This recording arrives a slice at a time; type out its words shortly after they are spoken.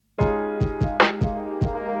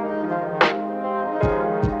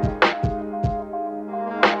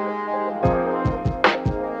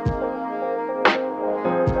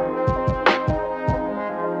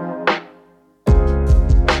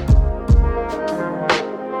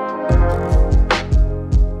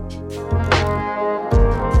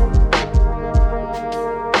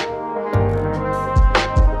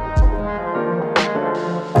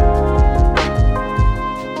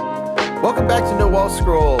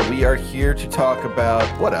We are here to talk about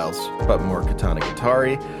what else but more Katana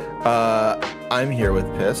Gatari. I'm here with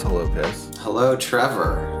Piss. Hello, Piss. Hello,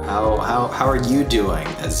 Trevor. How are you doing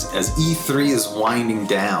as E3 is winding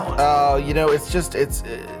down? It's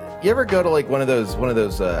you ever go to like one of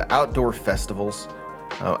those outdoor festivals?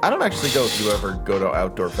 I don't actually know if you ever go to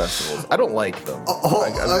outdoor festivals. I don't like them.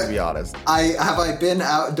 I'm to be honest. I been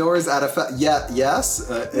outdoors at a yes.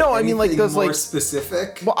 No, I mean like those more like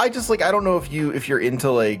specific. Well, I just like I don't know if you're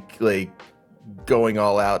into like going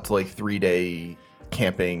all out to like 3-day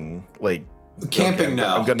camping like. Camping,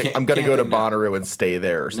 no. I'm gonna go to Bonnaroo and stay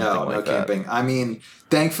there or something like that. No camping. I mean,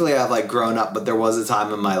 thankfully I've like grown up, but there was a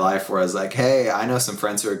time in my life where I was like, hey, I know some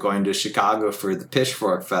friends who are going to Chicago for the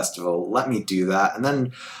Pitchfork Festival. Let me do that. And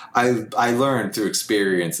then I learned through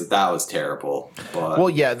experience that was terrible. But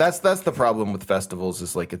well, yeah, that's the problem with festivals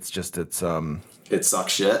is like it's it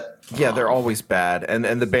sucks shit. Yeah, they're always bad, and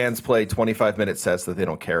the bands play 25-minute sets that they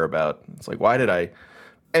don't care about. It's like, why did I?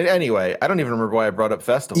 And anyway, I don't even remember why I brought up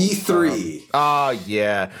festivals. E3.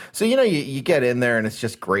 Yeah. So, you get in there and it's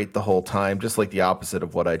just great the whole time, just like the opposite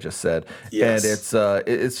of what I just said. Yes. And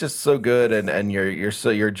it's just so good and you're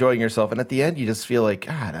enjoying yourself. And at the end, you just feel like,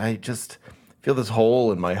 God, I just feel this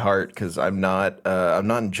hole in my heart because I'm not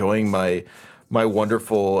enjoying my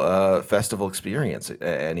wonderful festival experience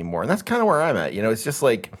anymore. And that's kind of where I'm at. It's just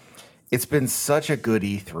like, it's been such a good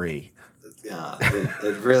E3. Yeah,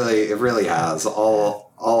 it really has all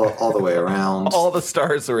the way around. All the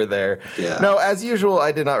stars were there. Yeah. No, as usual,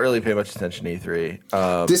 I did not really pay much attention to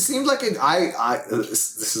E3. This seemed like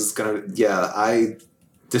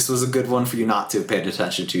this was a good one for you not to have paid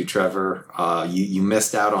attention to, Trevor. You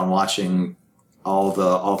missed out on watching all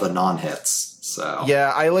the non-hits. So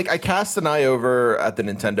yeah, I cast an eye over at the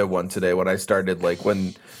Nintendo one today when I started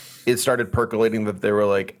when it started percolating that they were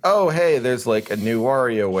like, oh, hey, there's like a new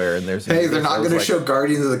WarioWare and there's they're not going to show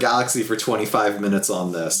Guardians of the Galaxy for 25 minutes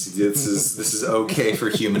on this. This is okay for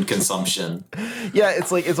human consumption. Yeah,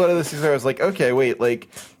 it's one of those things where I was like, okay, wait, like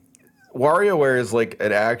WarioWare is like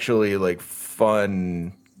an actually like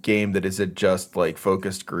fun game that isn't just like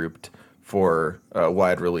focused grouped for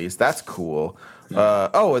wide release. That's cool.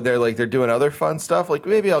 And they're doing other fun stuff. Like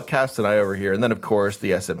maybe I'll cast an eye over here, and then of course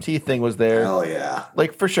the SMT thing was there. Hell yeah!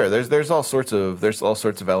 Like for sure, there's all sorts of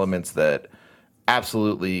elements that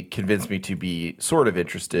absolutely convinced me to be sort of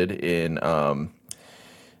interested in the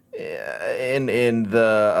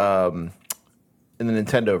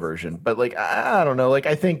Nintendo version. But like I don't know. Like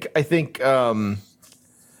I think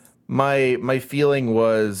my feeling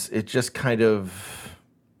was it just kind of.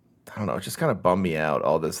 I don't know. It just kind of bummed me out.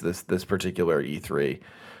 All this particular E3.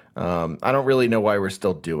 I don't really know why we're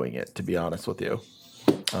still doing it. To be honest with you,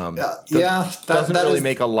 doesn't really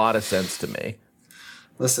make a lot of sense to me.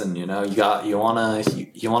 Listen, you wanna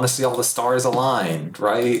see all the stars aligned,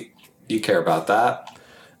 right? You care about that.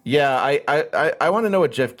 Yeah, I want to know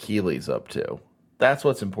what Jeff Keighley's up to. That's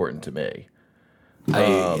what's important to me.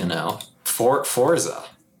 Forza.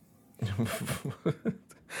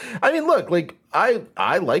 I mean, look, like I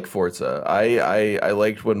like Forza. I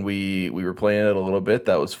liked when we were playing it a little bit.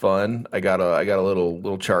 That was fun. I got a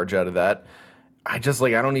little charge out of that. I just I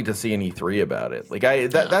don't need to see an E3 about it. Like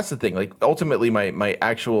that's the thing. Like ultimately, my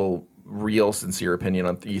actual real sincere opinion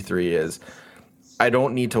on E3 is I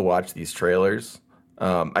don't need to watch these trailers.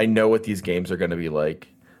 I know what these games are going to be like.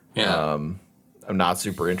 Yeah. I'm not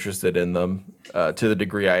super interested in them to the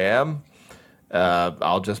degree I am.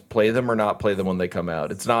 I'll just play them or not play them when they come out.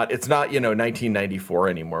 It's not 1994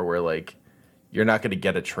 anymore where like you're not going to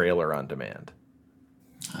get a trailer on demand.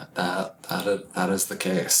 That is the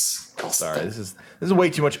case. Sorry, this is way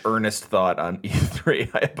too much earnest thought on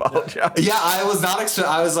E3. I apologize. Yeah, I was not.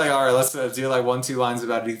 I was like, all right, let's do like 1-2 lines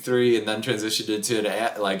about E3 and then transition into we're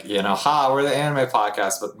the anime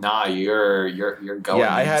podcast, but nah, you're going.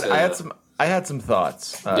 Yeah, I had some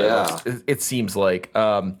thoughts. It seems like.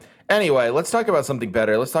 Anyway, let's talk about something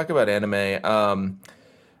better. Let's talk about anime.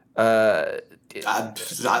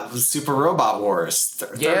 Super Robot Wars.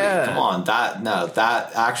 30. Yeah, come on,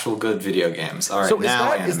 that actual good video games. All right, so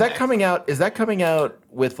is that coming out? Is that coming out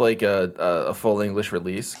with like a full English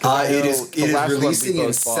release? It is releasing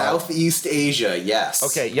in Southeast Asia. Yes.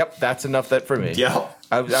 Okay. Yep. That's enough for me. Yep.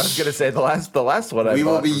 I was gonna say the last one. We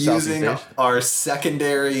will be using our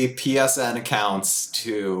secondary PSN accounts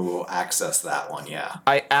to access that one. Yeah.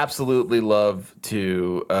 I absolutely love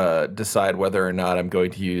to decide whether or not I'm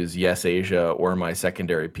going to use Yes Asia or my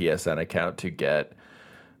secondary PSN account to get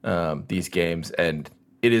these games, and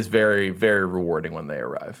it is very, very rewarding when they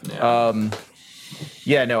arrive.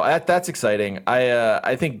 Yeah. That's exciting.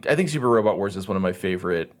 I think Super Robot Wars is one of my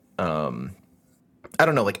favorite. I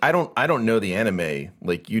don't know. Like I don't know the anime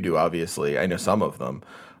like you do. Obviously, I know some of them,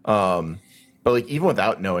 but like even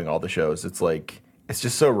without knowing all the shows, it's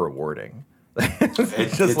just so rewarding.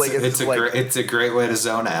 It's a great way to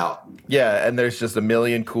zone out. Yeah, and there's just a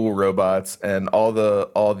million cool robots, and all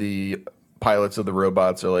the pilots of the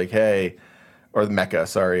robots are like, hey, or the mecha,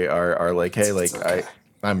 sorry, are like, hey, like okay.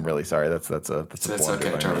 I'm really sorry. That's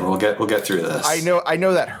okay, Trevor. We'll get through this. I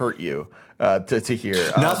know that hurt you to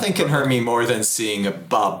hear. Nothing can hurt me more than seeing a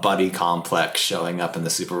buddy complex showing up in the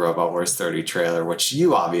Super Robot Wars 30 trailer, which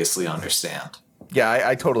you obviously understand. Yeah,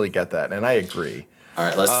 I totally get that, and I agree. All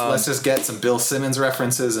right, let's just get some Bill Simmons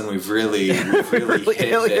references, and we've really hit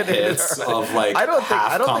the hits of like I don't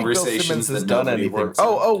think Bill Simmons has done anything.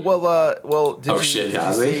 Well.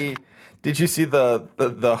 Did you see the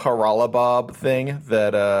Haralabob thing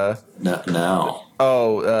that? No.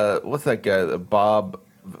 What's that guy? Bob.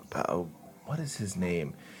 What is his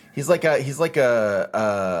name? He's like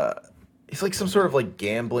some sort of like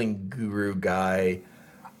gambling guru guy.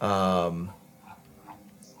 Haralabos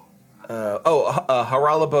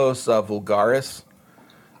Vulgaris.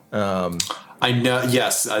 I know.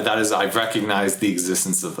 Yes, that is. I've recognized the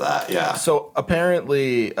existence of that. Yeah. So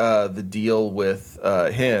apparently, the deal with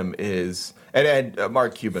him is, and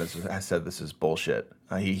Mark Cuban has said this is bullshit.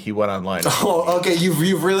 He went online. Oh, okay.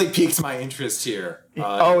 You've really piqued my interest here.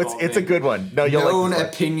 It's a good one. No, you'll known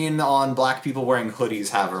like opinion on black people wearing hoodies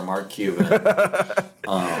haver, Mark Cuban.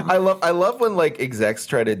 I love when like execs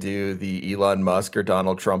try to do the Elon Musk or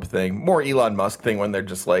Donald Trump thing, more Elon Musk thing, when they're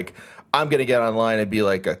just like, I'm gonna get online and be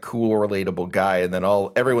like a cool, relatable guy, and then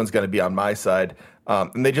everyone's gonna be on my side,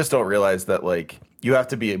 and they just don't realize that like you have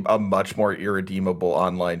to be a much more irredeemable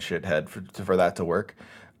online shithead for that to work.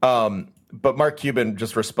 But Mark Cuban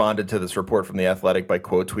just responded to this report from The Athletic by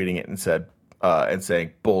quote tweeting it and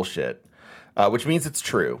saying bullshit, which means it's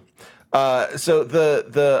true. So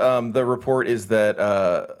the report is that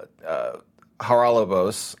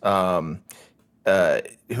Haralabos,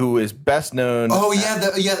 who is best known. Oh yeah,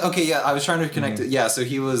 okay, yeah. I was trying to connect it. Yeah, so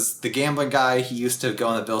he was the gambling guy. He used to go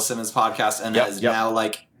on the Bill Simmons podcast and is now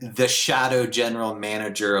like the shadow general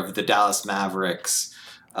manager of the Dallas Mavericks.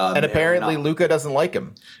 And apparently Luka doesn't like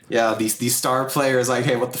him. Yeah, these star players like,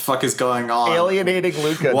 hey, what the fuck is going on? Alienating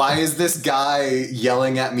Luka. Why is this guy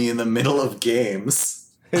yelling at me in the middle of games?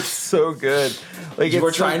 It's so good. Like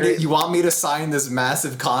you want me to sign this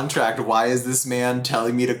massive contract. Why is this man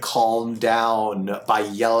telling me to calm down by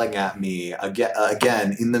yelling at me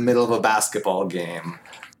again in the middle of a basketball game?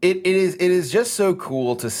 It is just so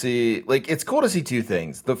cool to see. Like it's cool to see two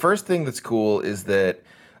things. The first thing that's cool is that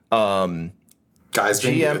guys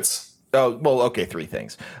being GM. Oh well, okay, three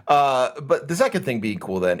things. But the second thing being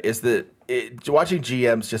cool then is that watching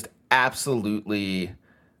GMs just absolutely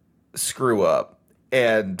screw up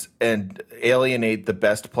and alienate the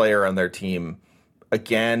best player on their team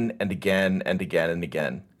again and again and again and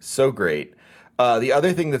again. So great. The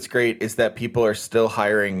other thing that's great is that people are still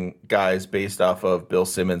hiring guys based off of Bill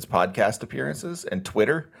Simmons' podcast appearances and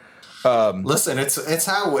Twitter. Listen, it's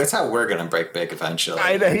how we're gonna break big eventually.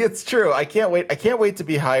 It's true. I can't wait to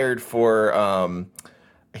be hired for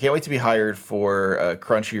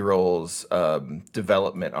Crunchyroll's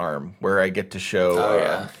development arm, where I get to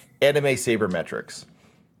show anime sabermetrics.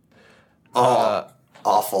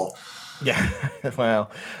 Awful. Yeah. Wow.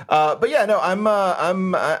 But yeah, no, I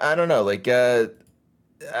don't know. Like that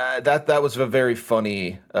was a very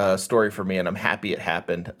funny story for me, and I'm happy it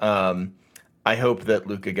happened. I hope that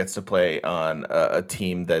Luka gets to play on a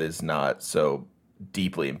team that is not so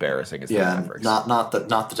deeply embarrassing as the Mavericks. Not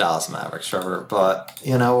the Dallas Mavericks, Trevor. But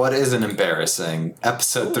you know what isn't embarrassing?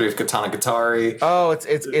 Episode 3 of Katana Gatari. Oh, it's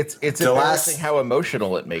embarrassing how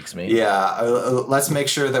emotional it makes me. Yeah, let's make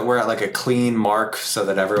sure that we're at like a clean mark so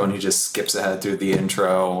that everyone who just skips ahead through the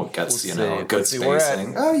intro gets good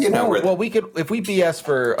spacing. We could, if we BS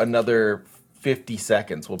for another 50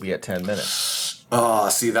 seconds, we'll be at 10 minutes. Oh,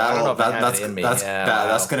 see that's bad.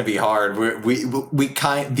 That's gonna be hard.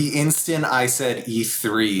 The instant I said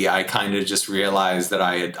E3, I kind of just realized that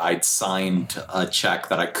I'd signed a check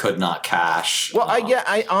that I could not cash. Well,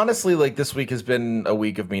 I honestly like this week has been a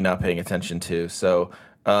week of me not paying attention to. So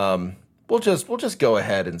we'll just go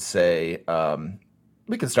ahead and say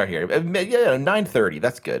we can start here. 9:30.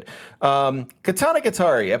 That's good. Katana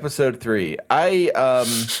Gatari episode 3. I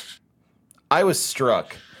was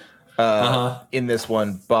struck. In this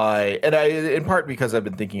one in part because I've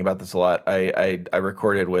been thinking about this a lot. I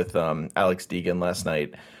recorded with Alex Deegan last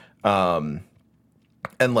night, and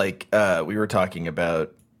like we were talking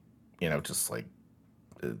about, just like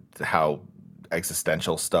how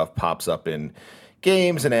existential stuff pops up in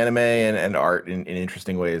games and anime and art in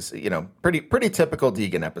interesting ways. You know, pretty typical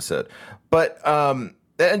Deegan episode, but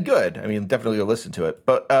and good. I mean, definitely go listen to it.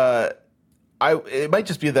 But it might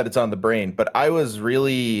just be that it's on the brain. But I was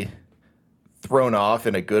really thrown off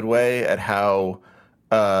in a good way at how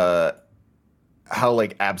like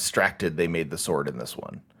abstracted they made the sword in this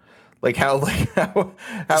one. Like how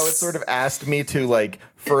it sort of asked me to like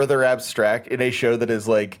further abstract in a show that is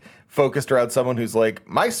like focused around someone who's like,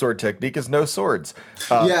 my sword technique is no swords.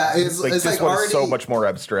 It's this like one already, is so much more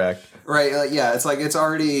abstract. Right. It's like it's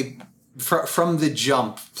already from the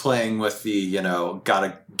jump playing with the, you know,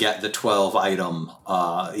 gotta get the 12 item,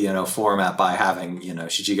 format by having, you know,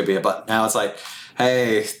 Shichigabe. But now it's like,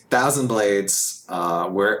 hey, Thousand Blades,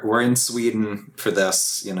 we're in Sweden for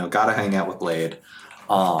this, you know, gotta hang out with Blade.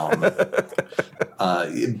 But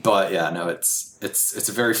yeah, no, it's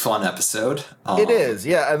a very fun episode. It is,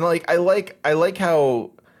 yeah, and like I like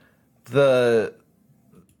how the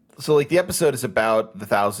episode is about the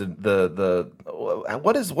thousand.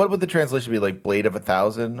 What would the translation be, like Blade of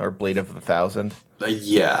 1,000 or Blade of 1,000?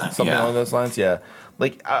 Something along those lines. Yeah,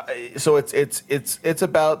 like so it's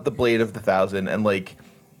about the Blade of the 1,000, and like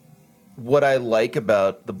what I like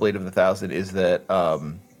about the Blade of the 1,000 is that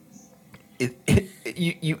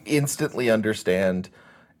you instantly understand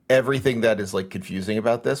everything that is like confusing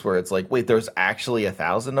about this, where it's like, wait, there's actually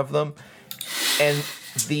 1,000 of them, and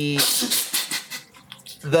the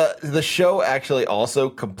show actually also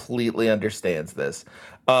completely understands this,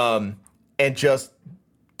 and just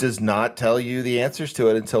does not tell you the answers to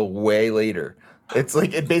it until way later. It's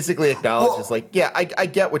like it basically acknowledges, I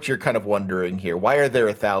get what you're kind of wondering here. Why are there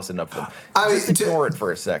 1,000 of them? Just ignore it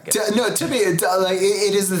for a second. To me,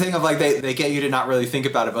 it is the thing of like they get you to not really think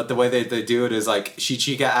about it, but the way they do it is like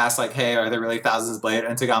Shichika asks like, "Hey, are there really thousands of Blade?"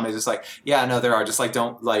 And Tagame's just like, "Yeah, no, there are. Just like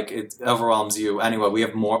don't like it overwhelms you anyway. We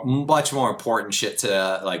have much more important shit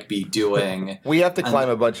to like be doing. We have to climb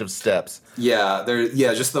a bunch of steps." Yeah,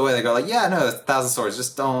 just the way they go like, "Yeah, no, 1,000 swords.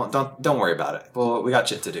 Just don't worry about it. Well, we got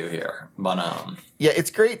shit to do here." But yeah,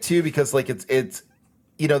 it's great too because like it's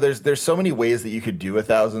you know, there's so many ways that you could do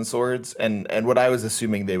 1,000 swords, and what I was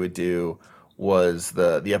assuming they would do was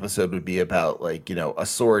the episode would be about like, you know, a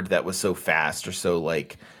sword that was so fast or so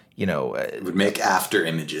like, you know, it would make after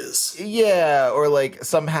images. Yeah, or like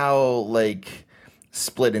somehow like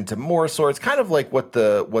split into more swords, kind of like what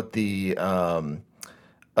the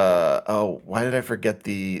why did I forget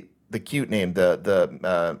the cute name,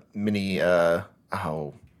 the mini the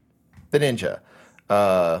ninja.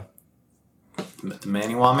 The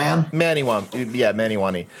Maniwa Man?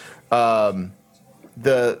 Maniwani.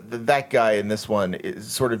 That guy in this one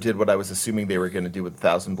sort of did what I was assuming they were going to do with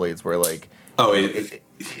 1,000 Blades, where like,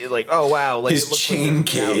 oh wow, like his chain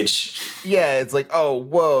cage. Yeah, it's like, oh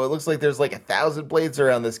whoa, it looks like there's like 1,000 blades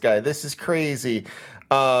around this guy. This is crazy.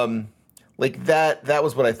 Like that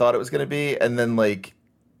was what I thought it was going to be, and then like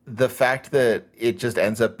the fact that it just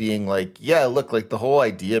ends up being like, yeah, look, like the whole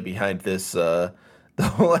idea behind this. The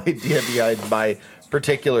whole idea behind my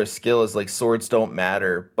particular skill is like swords don't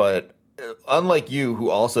matter, but unlike you, who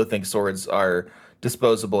also think swords are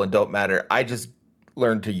disposable and don't matter, I just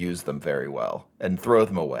learned to use them very well and throw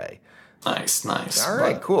them away. Nice. All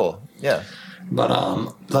right, cool. Yeah.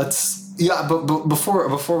 But but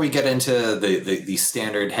before we get into the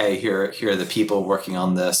standard, hey, here are the people working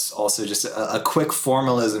on this. Also, just a quick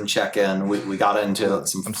formalism check-in. We got into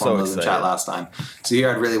some formalism chat last time, so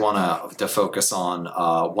here I'd really want to focus on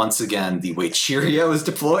once again the way Cheerio is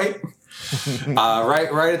deployed.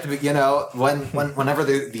 Right at the whenever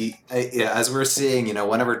as we're seeing, you know,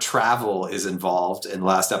 whenever travel is involved. In the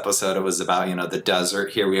last episode it was about, you know, the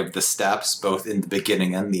desert. Here we have the steppes, both in the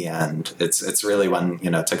beginning and the end. It's really when,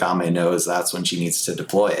 you know, Tagame knows that's when she needs to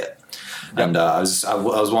deploy it. Yep. And I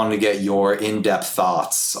was wanting to get your in-depth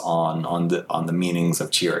thoughts on the meanings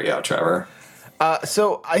of Cheerio, Trevor.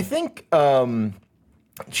 So I think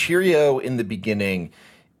Cheerio in the beginning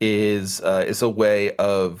is a way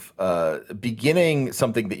of beginning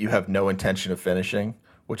something that you have no intention of finishing,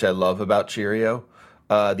 which I love about Cheerio.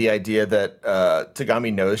 The idea that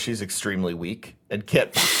Tagame knows she's extremely weak and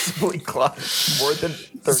can't possibly climb more than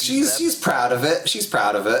 30 steps. She's proud of it. She's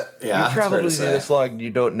proud of it. Yeah, you traveled with me this long, you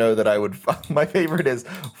don't know that I would. My favorite is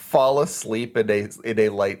fall asleep in a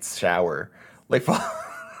light shower, like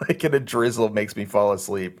in a drizzle makes me fall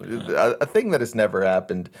asleep. A thing that has never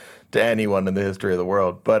happened to anyone in the history of the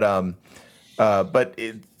world, but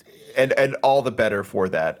it and all the better for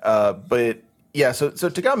that. But yeah, so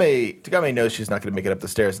Tagame knows she's not going to make it up the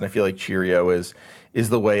stairs, and I feel like Cheerio is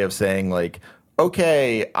the way of saying like,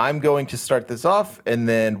 okay, I'm going to start this off, and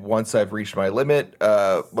then once I've reached my limit,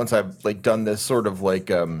 once I've like done this sort of like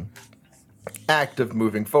act of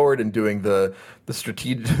moving forward and doing the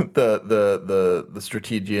strategic the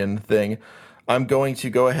strategian thing, I'm going to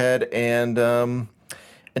go ahead and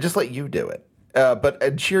just let you do it.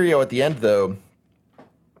 But Cheerio at the end, though,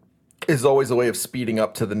 is always a way of speeding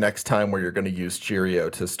up to the next time where you're going to use Cheerio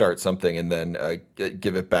to start something and then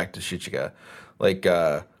give it back to Shichika. Like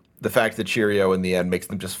the fact that Cheerio in the end makes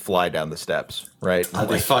them just fly down the steps, right?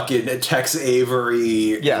 They fucking Tex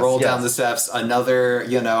Avery roll down the steps. Another,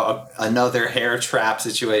 another hair trap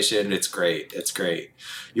situation. It's great. It's great.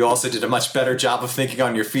 You also did a much better job of thinking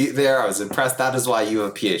on your feet there. I was impressed. That is why you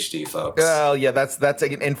have a PhD, folks. Well, yeah, that's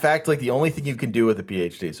in fact like the only thing you can do with a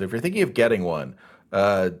PhD. So if you're thinking of getting one,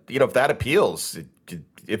 if that appeals,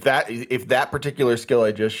 if that particular skill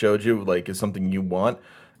I just showed you like is something you want,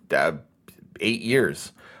 8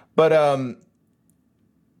 years. But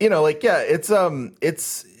it's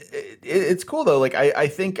cool though. Like I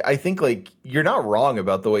think like you're not wrong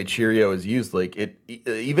about the way Cheerio is used. Like it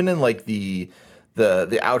even in like the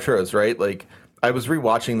outros, right? Like I was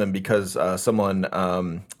rewatching them because someone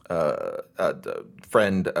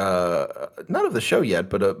friend not of the show yet,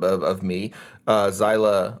 but of me,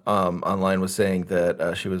 Zyla online was saying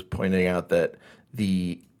that she was pointing out that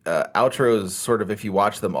the outros sort of, if you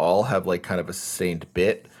watch them all, have like kind of a sustained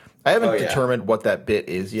bit. I haven't determined what that bit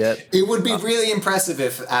is yet. It would be really impressive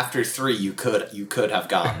if after 3 you could have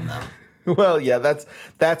gotten them. Well, yeah,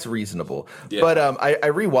 that's reasonable. Yeah. But I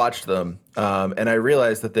rewatched them and I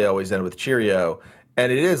realized that they always end with Cheerio,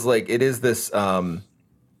 and it is this. I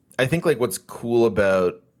think like what's cool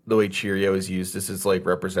about the way Cheerio is used is it's like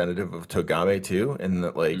representative of Togame too, and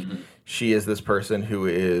that like she is this person who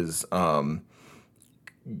is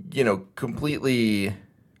completely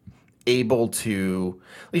able to,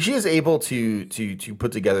 like, she is able to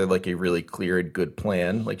put together like a really clear and good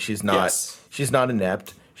plan. Like she's not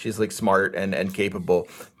inept. She's like smart and capable,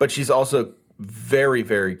 but she's also very,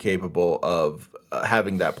 very capable of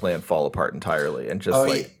having that plan fall apart entirely and just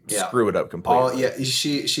screw it up completely. Oh yeah,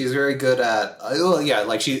 she's very good at.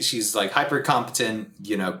 Like she's like hyper competent.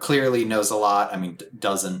 Clearly knows a lot. I mean,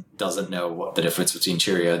 doesn't know what the difference between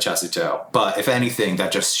Cheerio and Chasuto. But if anything,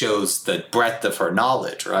 that just shows the breadth of her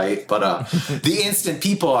knowledge, right? But the instant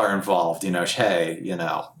people are involved,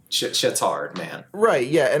 shit's hard, man. Right.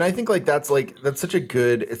 Yeah, and I think like that's such a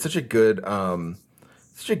good. It's such a good.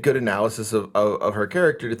 Such a good analysis of her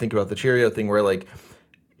character to think about the Cheerio thing, where like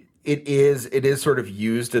it is sort of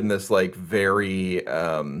used in this like very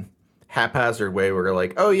haphazard way where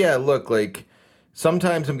like, oh yeah, look, like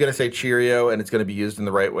sometimes I'm gonna say Cheerio and it's gonna be used in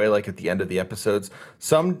the right way, like at the end of the episodes.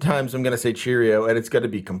 Sometimes I'm gonna say Cheerio and it's gonna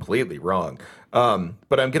be completely wrong,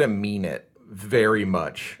 but I'm gonna mean it very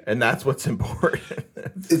much, and that's what's important.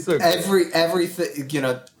 So everything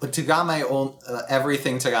Togame,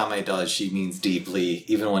 everything Togame does, she means deeply,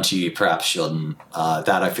 even when she perhaps shouldn't.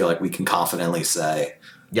 That I feel like we can confidently say.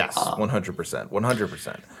 Yes,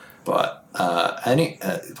 100%. But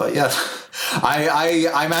yeah,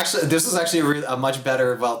 I'm actually. This was actually a much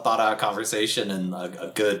better, well thought out conversation, and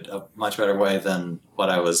a much better way than what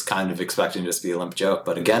I was kind of expecting just to be a limp joke.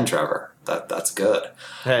 But again, Trevor, that's good.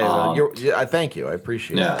 Hey, thank you. I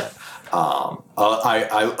appreciate that.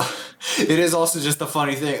 It is also just the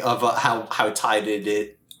funny thing of how tied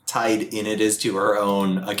in it is to her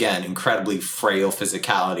own, again, incredibly frail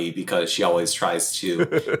physicality, because she always tries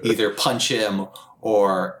to either punch him,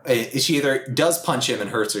 or she either does punch him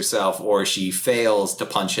and hurts herself, or she fails to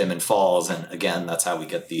punch him and falls. And again, that's how we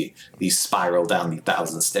get the spiral down the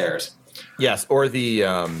 1,000 stairs. Yes, or the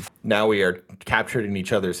now we are captured in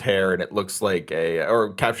each other's hair, and it looks like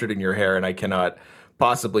or captured in your hair, and I cannot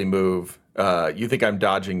possibly move. You think I'm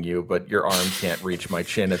dodging you, but your arm can't reach my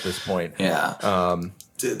chin at this point. Yeah.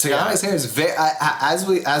 Tagame's hair is very, as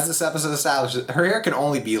this episode established, her hair can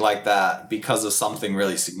only be like that because of something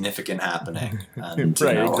really significant happening. And,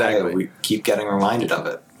 right, exactly. We keep getting reminded of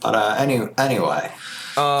it. But anyway,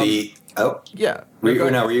 were you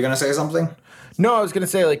going to say something? No, I was going to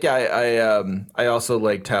say, like, yeah, I also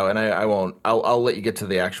liked how, and I won't, I'll let you get to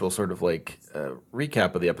the actual sort of like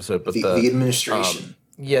recap of the episode, but the administration.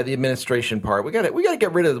 Yeah, the administration part. We gotta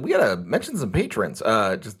get rid of. We gotta mention some patrons.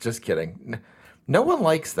 Just kidding. No one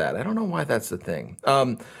likes that. I don't know why that's the thing.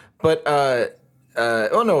 No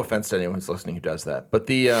offense to anyone who's listening who does that. But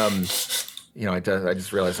the, I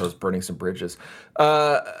just realized I was burning some bridges.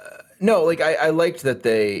 No, like I liked that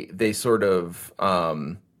they sort of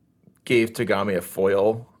gave Togame a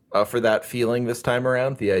foil for that feeling this time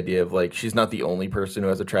around. The idea of like she's not the only person who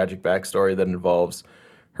has a tragic backstory that involves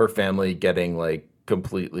her family getting like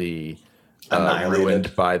completely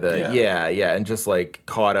ruined by the and just like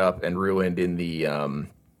caught up and ruined in the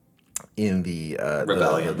in the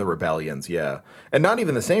Rebellion. the rebellions, yeah, and not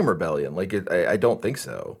even the same rebellion. Like I don't think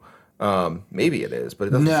so. Maybe it is, but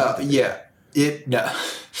it doesn't. No, yeah, no.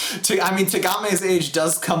 I mean, Tagame's age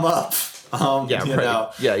does come up. Yeah, you right. know,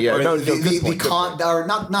 Yeah. or No, the or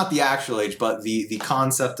not the actual age, but the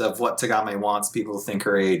concept of what Tagame wants people to think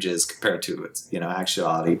her age is compared to its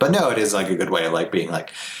actuality. But no, it is like a good way of like being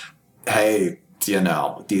like, hey,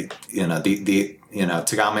 Tagame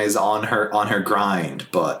is on her grind,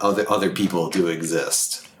 but other people do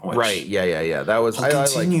exist. Right. Yeah. That was. I'll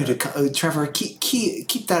continue to Trevor.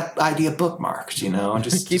 Keep that idea bookmarked.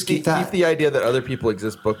 Just keep that. Keep the idea that other people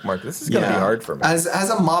exist bookmarked. This is going to be hard for me. As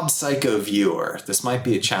a Mob Psycho viewer, this might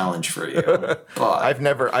be a challenge for you. But I've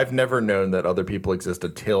never known that other people exist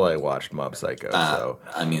until I watched Mob Psycho. So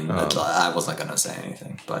I mean, I wasn't going to say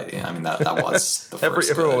anything, but yeah, I mean that was the first.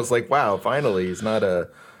 Everyone was like, "Wow, finally, he's not a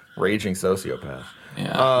raging sociopath."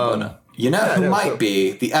 Yeah. Who might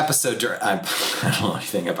be the episode director? I don't know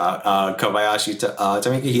anything about Kobayashi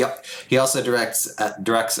Tomiki. He also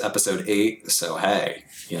directs episode 8. So hey,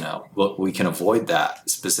 we can avoid that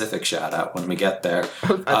specific shout out when we get there. I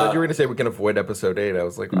thought you were going to say we can avoid episode 8. I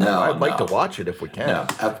was like, no, I'd like to watch it if we can. No.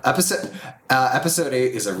 Episode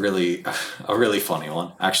 8 is a really funny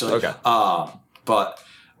one, actually. Okay.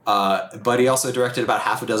 But he also directed about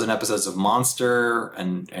half a dozen episodes of Monster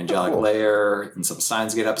and Angelic Layer and some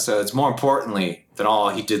Steins Gate episodes. More importantly than all,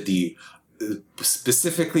 he did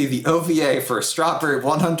specifically the OVA for Strawberry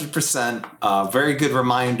 100%. Very good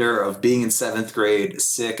reminder of being in 7th grade,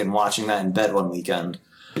 sick, and watching that in bed one weekend.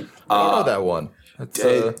 I know that one.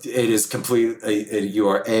 It is complete. You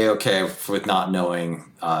are A-okay with not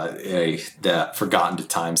knowing that Forgotten to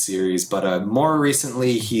Time series. But more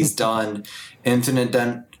recently, he's done Infinite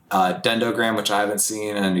Dendogram, which I haven't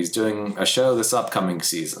seen, and he's doing a show this upcoming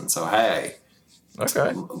season. So hey,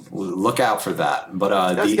 okay, look out for that.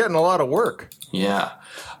 But he's getting a lot of work. Yeah.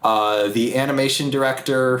 The animation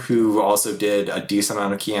director who also did a decent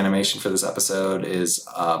amount of key animation for this episode is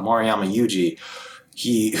Moriyama Yuji.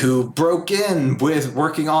 Who broke in with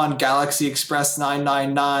working on Galaxy Express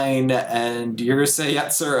 999 and Urusei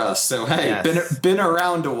Yatsura. So hey, yes. been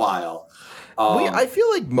around a while. I feel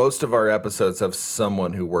like most of our episodes have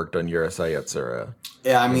someone who worked on Urusei Yatsura.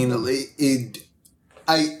 Yeah, I mean, it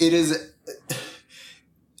is.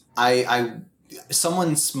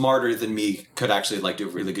 Someone smarter than me could actually do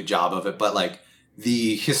a really good job of it, but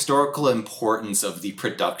the historical importance of the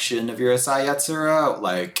production of Urusei Yatsura,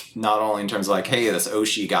 not only in terms of hey, this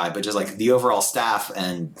Oshi guy, but just the overall staff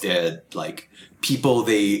and the people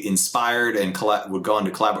they inspired and would go on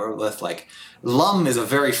to collaborate with, Lum is a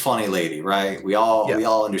very funny lady, right? We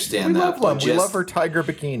all understand that. We love Lum. We love her tiger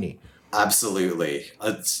bikini. Absolutely.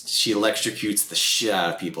 She electrocutes the shit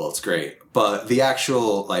out of people. It's great. But the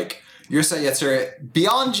actual, Urusei Yatsura,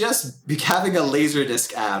 beyond just having a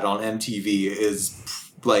Laserdisc ad on MTV, is,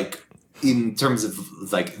 in terms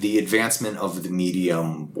of, the advancement of the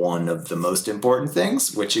medium, one of the most important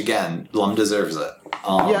things, which, again, Lum deserves it.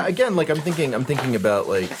 Again, I'm thinking about,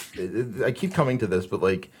 I keep coming to this, but,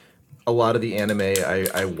 a lot of the anime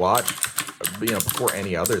I watched, before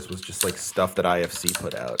any others was just stuff that IFC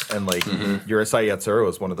put out, and Urusei Yatsura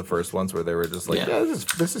was one of the first ones where they were just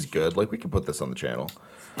this is good, we can put this on the channel.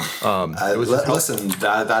 It was listen,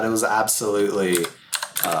 that was absolutely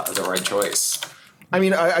the right choice. I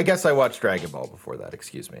mean, I guess I watched Dragon Ball before that.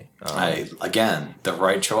 Excuse me. Again, the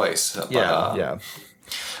right choice. But, yeah.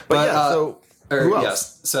 So. Who else?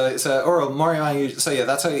 Yes. So Moriyama. So yeah,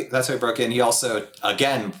 that's how he broke in. He also,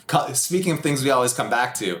 again, speaking of things we always come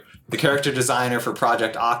back to, the character designer for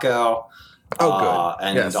Project Akko. Oh, good.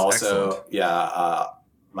 And yes, also,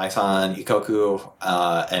 Maisan Ikoku,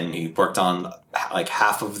 and he worked on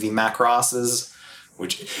half of the Macrosses,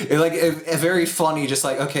 which is very funny. Just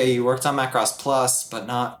okay, you worked on Macross Plus, but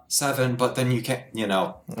not 7. But then you can't,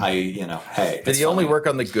 hey. Did he only work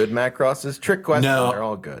on the good Macrosses? Trick question. No, they're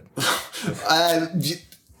all good.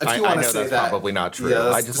 If you want to say that's probably not true. Yeah,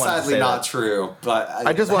 I just sadly not true. But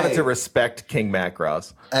I just wanted to respect King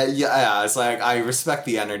Macross. It's I respect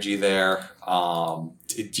the energy there. Do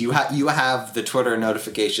you have the Twitter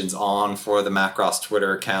notifications on for the Macross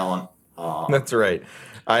Twitter account? That's right.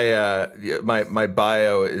 My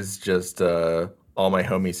bio is just all my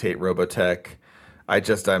homies hate Robotech.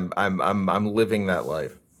 I'm living that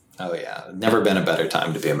life. Oh yeah, never been a better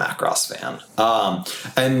time to be a Macross fan.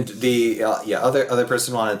 And the other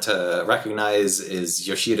person wanted to recognize is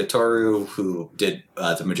Yoshida Toru, who did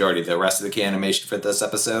the majority of the rest of the key animation for this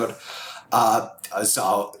episode.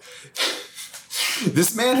 So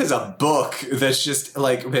This man has a book that's just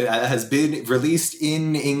like has been released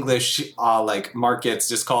in English like markets,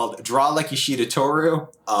 just called "Draw Like Yoshida Toru."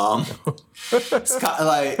 It's kind of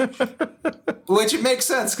like, which it makes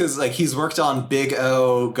sense because like he's worked on Big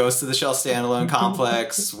O, Ghost of the Shell Standalone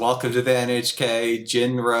Complex, Welcome to the NHK,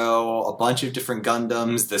 Jinro, a bunch of different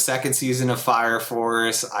Gundams, the second season of Fire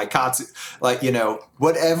Force, Aikatsu, like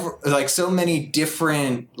whatever, like so many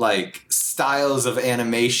different like styles of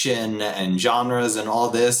animation and genres and all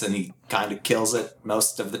this, and he kind of kills it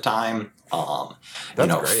most of the time.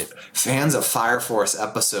 That's great. Fans of Fire Force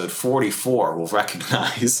episode 44 will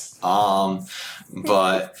recognize.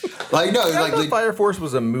 But like no, I thought Fire Force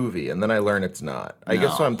was a movie, and then I learned it's not. I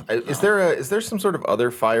guess so. Is there some sort of other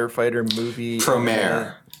firefighter movie?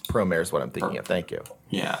 Promare. Promare is what I'm thinking of. Thank you.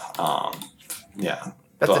 Yeah. Yeah.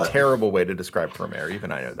 That's a terrible way to describe Promare.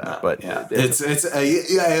 Even I know that. But yeah,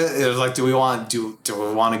 it was like, do we want to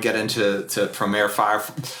get into Promare Fire?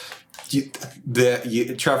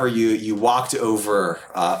 Trevor, you walked over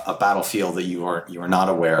a battlefield that you were not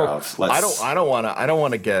aware of. I don't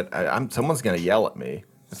want to get. Someone's going to yell at me.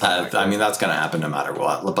 I mean, that's going to happen no matter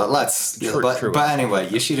what. But let's. True. But anyway,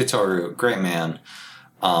 Yoshida Toru, great man.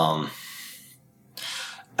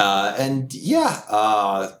 And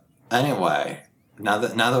yeah. Anyway, now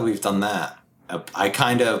that we've done that,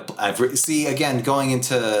 see again going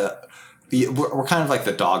into. We're kind of like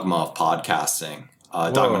the Dogma of podcasting.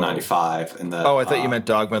 Dogma 95 and the I thought you meant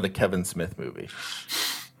Dogma, the Kevin Smith movie.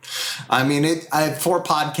 I mean, for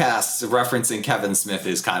podcasts referencing Kevin Smith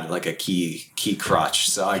is kind of like a key crutch,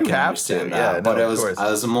 so I can understand that. Yeah, but I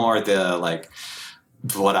was more the like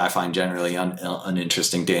what I find generally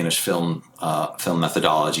uninteresting Danish film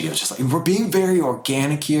methodology. It's just like we're being very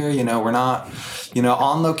organic here. We're not.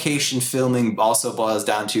 On location filming also boils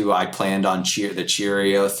down to I planned on the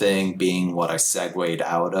Cheerio thing being what I segued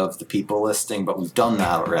out of the people listing, but we've done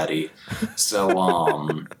that already. So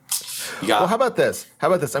well, how about this? I'm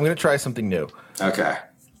going to try something new. Okay.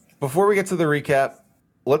 Before we get to the recap,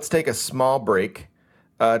 let's take a small break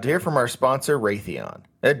to hear from our sponsor, Raytheon.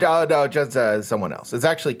 No, just someone else. It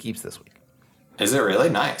actually Keeps this week. Is it really?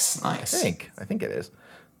 Nice. I think it is.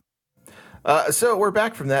 So we're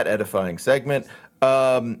back from that edifying segment,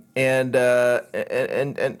 and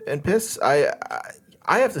Piss, I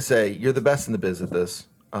have to say you're the best in the biz at this.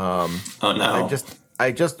 Oh no!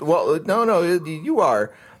 No, you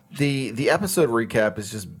are. The episode recap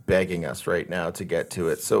is just begging us right now to get to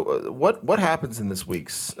it. So what happens in this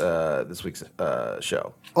week's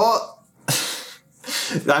show? Well,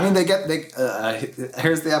 I mean,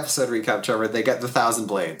 here's the episode recap, Trevor. They get the 1,000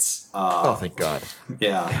 blades. Thank God.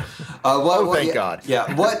 Yeah. Thank God. Yeah.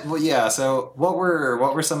 Yeah. So, what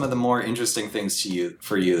were some of the more interesting things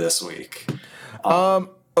for you this week?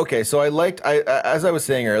 Okay. So as I was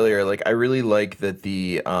saying earlier, like I really like that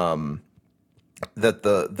the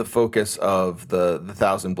focus of the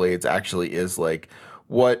 1,000 blades actually is like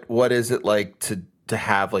what is it like to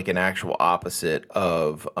have like an actual opposite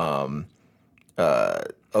of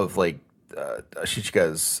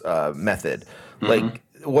Shichika's method. Mm-hmm. Like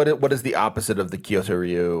what is the opposite of the Kyoto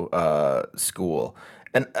Ryu school?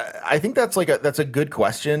 And I think that's a good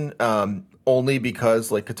question. Only because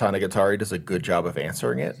like Katana Gatari does a good job of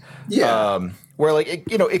answering it. Yeah. Where like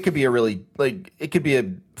it could be a really like it could be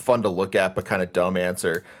a fun to look at but kind of dumb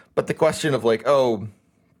answer. But the question of like,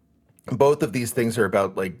 both of these things are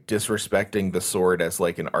about like disrespecting the sword as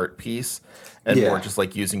like an art piece and more just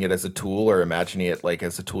like using it as a tool or imagining it like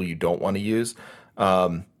as a tool you don't want to use.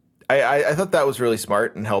 I thought that was really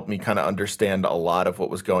smart and helped me kind of understand a lot of what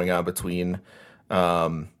was going on between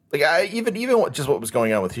even just what was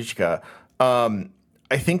going on with Shichika.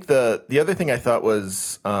 I think the other thing I thought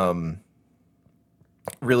was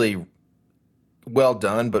really well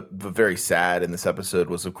done but very sad in this episode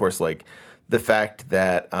was of course like the fact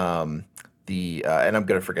that and I'm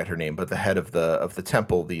going to forget her name, but the head of the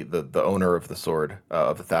temple, the owner of the sword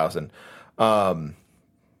of 1,000,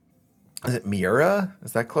 is it Miura?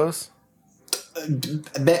 Is that close?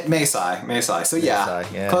 Meisai. So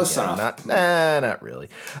yeah, close enough. Not really.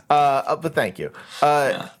 But thank you.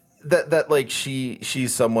 That like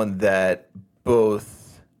she's someone that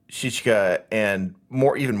both Shichika and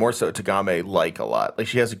even more so Tagame like a lot. Like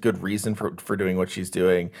she has a good reason for doing what she's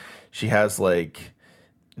doing. She has like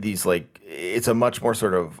these like it's a much more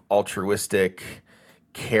sort of altruistic,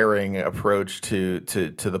 caring approach to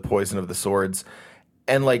the poison of the swords,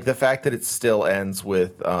 and like the fact that it still ends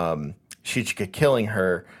with Shichika killing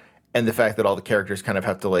her, and the fact that all the characters kind of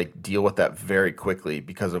have to like deal with that very quickly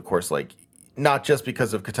because of course like not just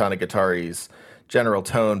because of Katana Gatari's general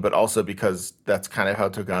tone, but also because that's kind of how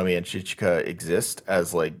Togami and Shichika exist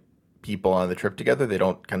as like people on the trip together. They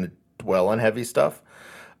don't kind of dwell on heavy stuff.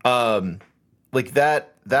 Like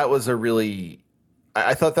that was a really,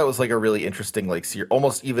 I thought that was like a really interesting, like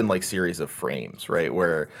almost even like series of frames, right?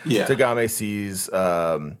 Where Tagame sees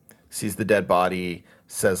the dead body,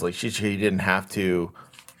 says like she didn't have to.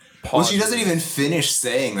 Well, she doesn't even finish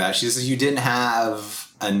saying that. She says you didn't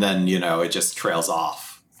have, and then it just trails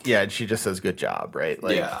off. Yeah, and she just says good job, right?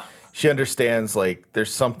 Like, she understands like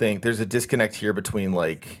there's a disconnect here between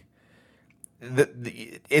like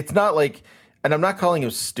it's not like, and I'm not calling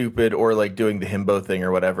him stupid or like doing the himbo thing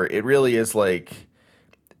or whatever. It really is like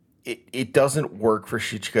it doesn't work for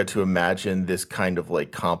Shichika to imagine this kind of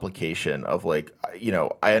like complication of like,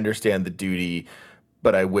 I understand the duty,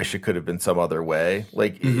 but I wish it could have been some other way.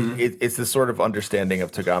 Like it's this sort of understanding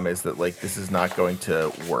of Tagame's that like this is not going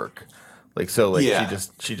to work. Like so like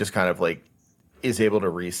she just kind of like is able to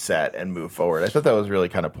reset and move forward. I thought that was really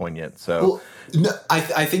kind of poignant. So well, no,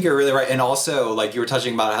 I think you're really right. And also like you were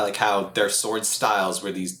touching about how their sword styles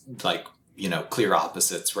were these like, clear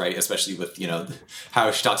opposites, right? Especially with, how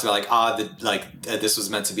she talks about this was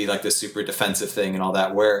meant to be like this super defensive thing and all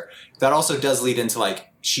that, where that also does lead into like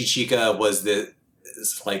Shichika was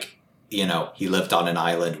he lived on an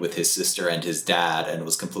island with his sister and his dad and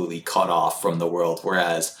was completely cut off from the world.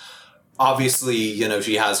 Whereas obviously,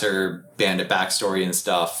 she has her bandit backstory and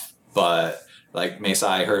stuff, but like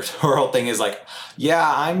Meisai, her whole thing is like,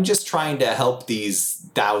 yeah, I'm just trying to help these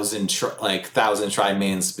thousand tribe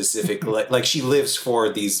mains specifically. Like she lives for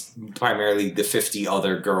these primarily the 50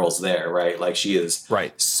 other girls there, right? Like she is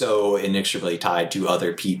so inextricably tied to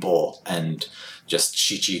other people, and just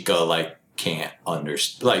Shichika like can't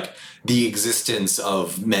understand. Like the existence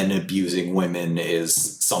of men abusing women is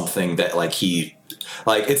something that like he.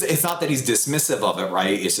 Like it's not that he's dismissive of it,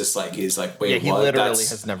 right? It's just like he's like, wait, he literally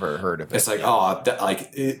has never heard of it. It's like,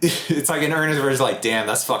 it's like an earnest where it's like, damn,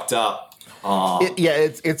 that's fucked up.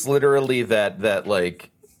 It's literally that like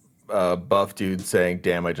buff dude saying,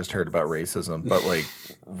 "Damn, I just heard about racism," but like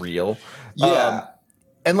real.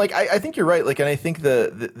 And like I think you're right. Like, and I think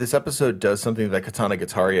this episode does something that Katana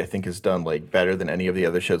Gatari I think has done like better than any of the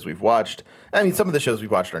other shows we've watched. I mean, some of the shows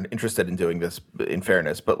we've watched aren't interested in doing this, in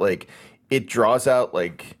fairness, but like it draws out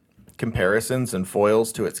like comparisons and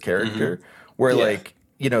foils to its character, where like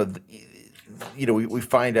we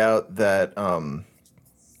find out that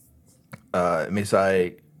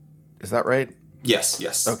Meisai, is that right?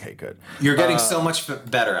 Yes. Okay, good. You're getting so much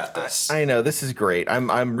better at this. I know, this is great.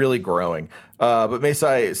 I'm really growing. But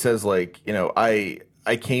Meisai says like, I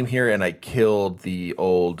came here and I killed the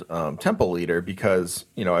old temple leader because,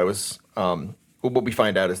 I was what we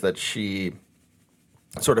find out is that she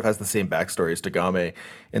sort of has the same backstory as Tagame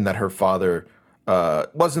in that her father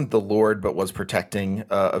wasn't the lord but was protecting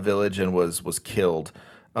a village and was killed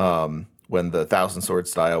when the Thousand Sword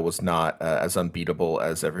style was not as unbeatable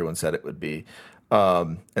as everyone said it would be.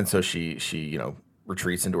 And so she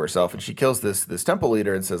retreats into herself and she kills this temple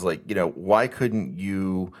leader and says like, why couldn't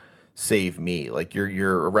you save me? Like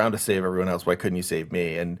you're around to save everyone else. Why couldn't you save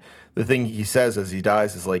me? And the thing he says as he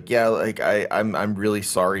dies is like, yeah, like I'm really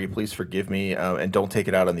sorry. Please forgive me. And don't take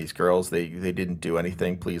it out on these girls. They didn't do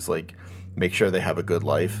anything. Please like make sure they have a good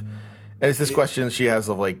life. And it's this question she has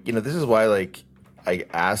of like, this is why like I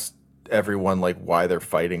asked everyone like why they're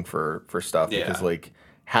fighting for stuff, because like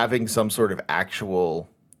having some sort of actual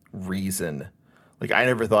reason, like I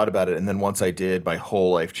never thought about it, and then once I did, my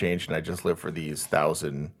whole life changed and I just live for these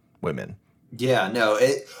 1,000 women. And you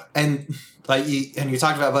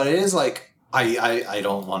talked about, but it is like I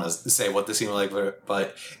don't want to say what the scene was like,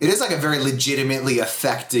 but it is like a very legitimately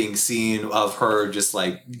affecting scene of her just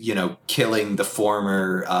like killing the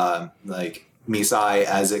former Meisai,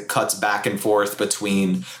 as it cuts back and forth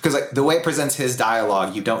between, because like the way it presents his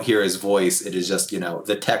dialogue, you don't hear his voice. It is just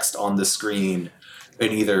the text on the screen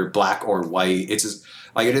in either black or white. It's just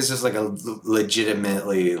like it is just like a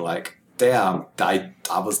legitimately like, damn, I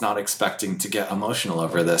was not expecting to get emotional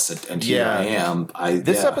over this, and here I am.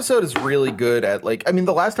 This episode is really good at like, I mean,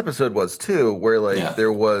 the last episode was too, where like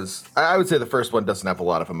there was, I would say the first one doesn't have a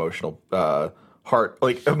lot of emotional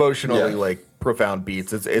emotionally like profound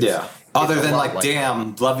beats. It's other than like,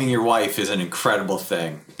 damn, loving your wife is an incredible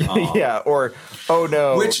thing. Or oh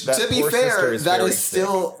no, which to be fair, that is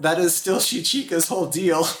still Shichika's whole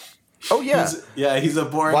deal. Oh yeah, he's a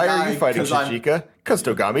boring guy. Why are you fighting Shichika? Because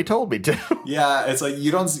Togami told me to. Yeah, it's like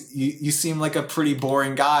you seem like a pretty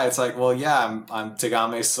boring guy. It's like, well, yeah, I'm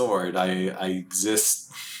Tagame's sword. I exist.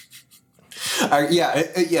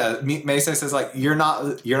 Meisai says like, you're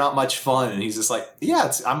not much fun, and he's just like,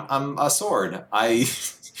 yeah, I'm a sword.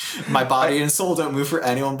 My body and soul don't move for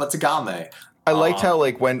anyone but Tagame. I liked how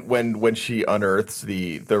like when she unearths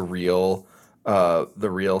the real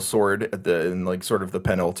sword at the in like sort of the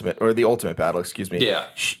penultimate or the ultimate battle, excuse me. Yeah.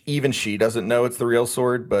 Even she doesn't know it's the real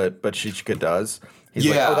sword, but Shichika does. He's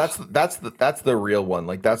like, Yeah. oh, that's the real one.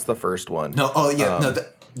 Like that's the first one. No, oh yeah, no,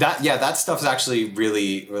 that stuff is actually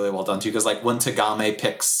really really well done too. Because like when Tagame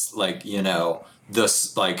picks like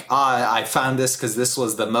this like I found this because this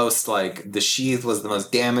was the most like the sheath was the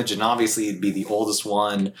most damaged and obviously it'd be the oldest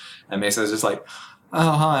one. And Mesa was just like,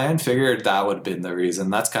 oh hi, I figured that would have been the reason.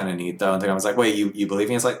 That's kind of neat though. And Tagame's like, wait, you believe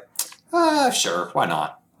me? It's like, sure, why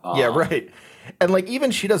not? Yeah, right. And like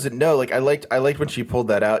even she doesn't know. Like I liked when she pulled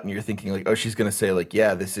that out, and you're thinking like, oh, she's gonna say like,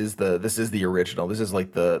 yeah, this is the original. This is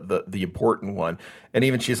like the important one. And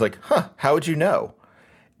even she's like, huh, how would you know?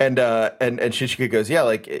 And Shichika goes, yeah,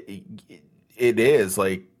 like it is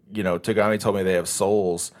like Tagame told me they have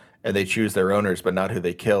souls and they choose their owners, but not who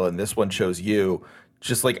they kill. And this one chose you,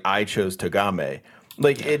 just like I chose Tagame.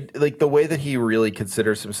 Like it, like the way that he really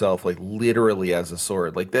considers himself like literally as a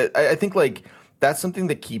sword. Like that, I think like. That's something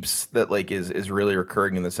that is really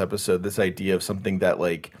recurring in this episode. This idea of something that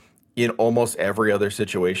like in almost every other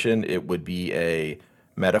situation it would be a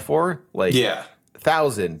metaphor. Like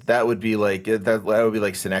 1,000, that would be like that would be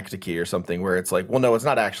like synecdoche or something where it's like, well, no, it's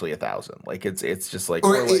not actually 1,000. Like it's just like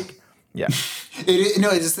yeah. It's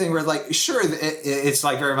this thing where like sure it's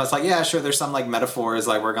like very much like yeah sure there's some like metaphors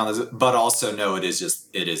like work on this but also no it is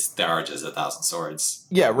there are just 1,000 swords.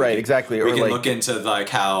 Yeah, right, exactly. We can look into like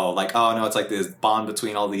how like oh no it's like this bond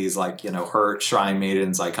between all these like her shrine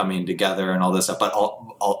maidens like coming together and all this stuff but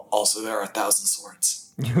also there are 1,000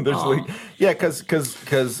 swords. There's because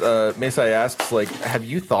Mesai asks like have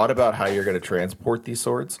you thought about how you're going to transport these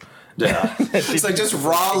swords? Yeah, it's like just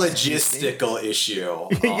raw logistical issue.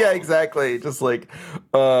 Yeah, exactly. Just like,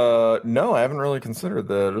 no, I haven't really considered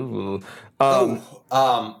that.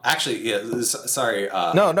 Actually, yeah. Sorry.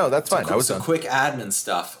 No, that's fine. I was some quick admin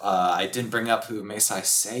stuff. I didn't bring up who Meisai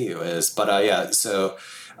Seiyu is, but yeah. So,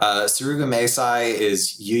 Tsuruga Meisai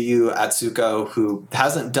is Yu Yu Atsuko, who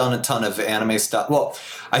hasn't done a ton of anime stuff. Well,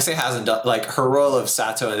 I say hasn't done like her role of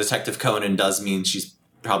Sato in Detective Conan does mean she's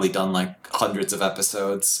probably done like hundreds of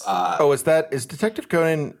episodes. Is Detective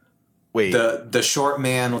Conan? Wait, the short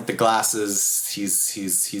man with the glasses.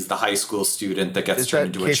 He's the high school student that gets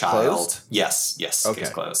turned into a child. Closed? Yes, okay.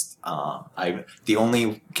 Case closed. The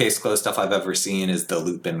only case closed stuff I've ever seen is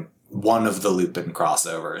one of the Lupin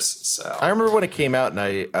crossovers. So I remember when it came out, and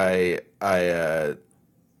I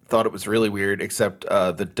thought it was really weird. Except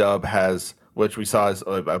the dub has, which we saw as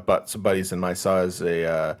some buddies and I saw as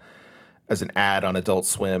an ad on Adult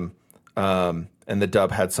Swim, and the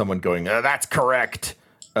dub had someone going, "That's correct,"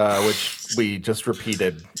 which we just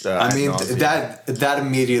repeated. I mean, that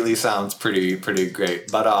immediately sounds pretty great.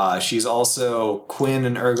 But she's also Quinn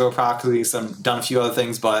and Ergo Proxy, done a few other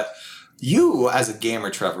things. But you, as a gamer,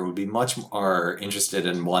 Trevor, would be much more interested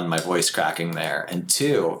in one, my voice cracking there, and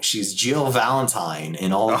two, she's Jill Valentine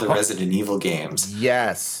in all of the Resident Evil games.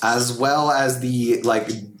 Yes, as well as the like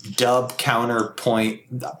dub counterpoint.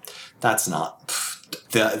 That's not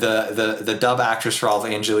the dub actress for all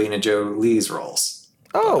of Angelina Jolie's roles.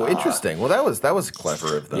 Oh, interesting. Well, that was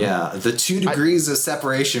clever of them. Yeah, the 2 degrees of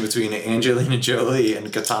separation between Angelina Jolie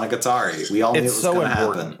and Katana Gatari. We all knew it was going to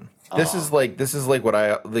happen. This is like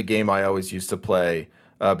the game I always used to play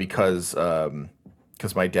because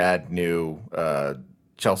my dad knew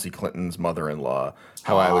Chelsea Clinton's mother-in-law.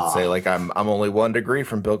 How I would say like I'm only 1 degree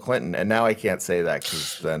from Bill Clinton, and now I can't say that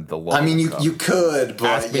because then the law. I mean, you could, but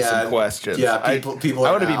ask me some questions. Yeah, people. I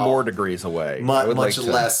want to be more degrees away. Much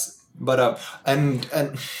less, but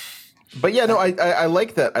But yeah, no, I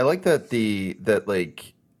like that. I like that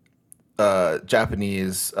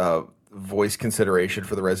Japanese voice consideration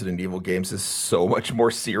for the Resident Evil games is so much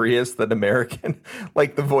more serious than American.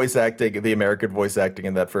 Like the American voice acting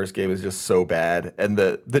in that first game is just so bad, and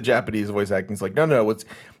the Japanese voice acting is like no,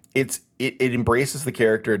 it embraces the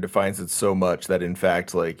character and defines it so much that in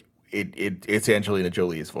fact like it's Angelina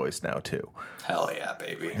Jolie's voice now too. Hell yeah,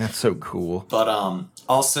 baby! That's so cool. But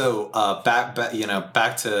also back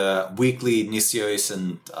to weekly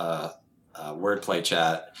Nisio-san wordplay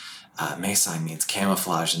chat. Meisai means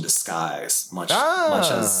camouflage in disguise, much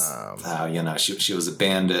as how she was a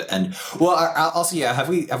bandit, and well, also have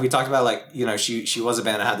we talked about like she was a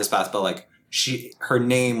bandit, had this past, but like her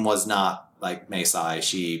name was not like Meisai,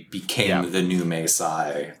 she became the new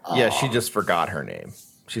Meisai. Yeah, she just forgot her name.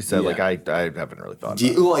 She said like I haven't really thought.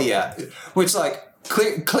 About it. Well, yeah, which like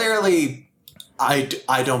clearly.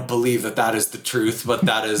 I don't believe that is the truth, but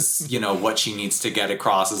that is, what she needs to get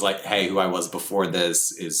across is like, hey, who I was before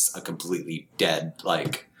this is a completely dead,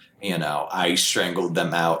 like, I strangled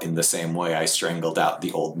them out in the same way I strangled out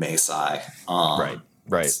the old Meisai.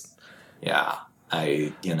 Right. Yeah,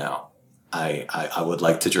 I would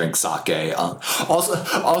like to drink sake.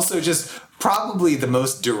 Also, just probably the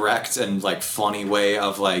most direct and like funny way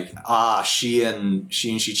of like, she and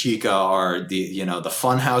Shichika are the the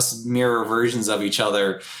funhouse mirror versions of each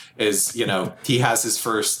other. Is he has his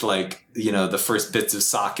first like the first bits of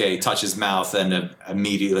sake touch his mouth and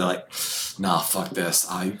immediately like, nah, fuck this.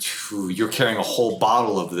 You're carrying a whole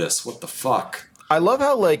bottle of this. What the fuck? I love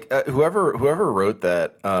how like whoever wrote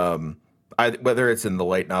that. Whether it's in the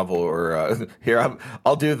light novel or here,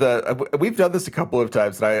 I'll do we've done this a couple of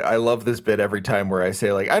times, and I love this bit every time where I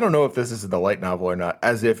say, like, I don't know if this is in the light novel or not,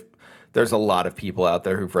 as if there's a lot of people out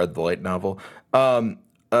there who've read the light novel, who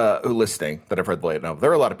listening that have read the light novel. There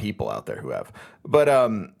are a lot of people out there who have. But,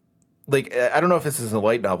 like, I don't know if this is a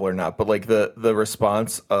light novel or not, but, like, the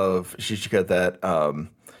response of Shichika that,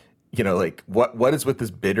 like, what is with this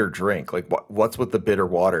bitter drink? Like, what's with the bitter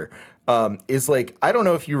water? Is like, I don't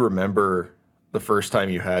know if you remember the first time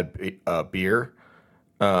you had beer.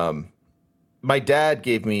 My dad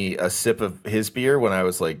gave me a sip of his beer when I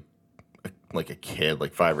was like a kid,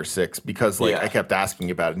 like 5 or 6, because like I kept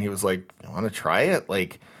asking about it, and he was like, "You want to try it?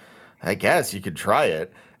 Like, I guess you could try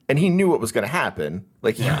it." And he knew what was going to happen.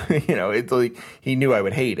 Like, it's like he knew I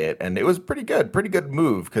would hate it, and it was pretty good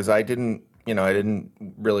move because I didn't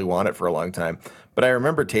really want it for a long time. But I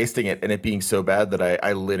remember tasting it and it being so bad that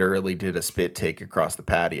I literally did a spit take across the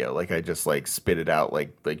patio. Like I just like spit it out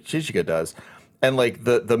like Shichika does. And like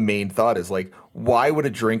the main thought is like, why would a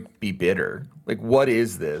drink be bitter? Like, what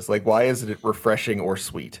is this? Like, why isn't it refreshing or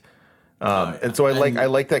sweet? And so I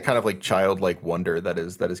like that kind of like childlike wonder that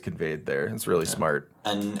is conveyed there. It's really smart.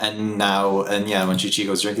 And when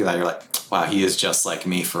Chichiko's drinking that, you're like, wow, he is just like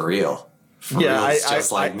me for real.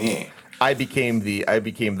 Just like me. I became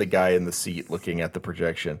the guy in the seat looking at the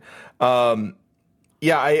projection. I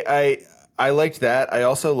liked that. I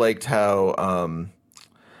also liked how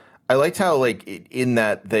like in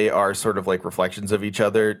that they are sort of like reflections of each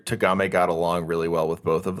other. Tagame got along really well with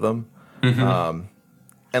both of them. Mm-hmm.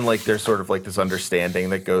 And like there's sort of like this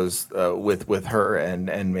understanding that goes with her and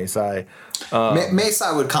Meisai.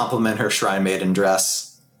 Meisai would compliment her shrine maiden dress.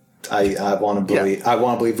 I want to believe. Yeah. I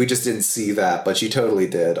want to believe we just didn't see that, but she totally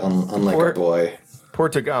did. Unlike our boy, poor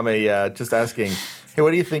Tagame. Yeah, just asking, hey,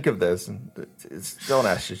 what do you think of this? And don't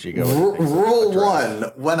ask Shichika. Rule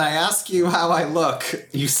 1: when I ask you how I look,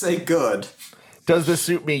 you say good. Does this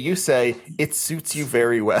suit me? You say it suits you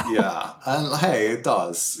very well. Yeah, and hey, it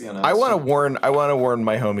does. I want to warn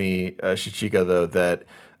my homie Shichika though that.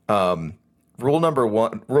 Rule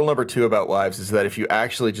number 2 about wives is that if you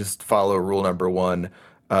actually just follow rule number 1.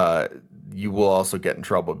 You will also get in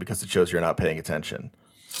trouble because it shows you're not paying attention.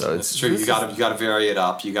 So it's true. You gotta vary it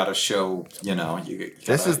up. You gotta show.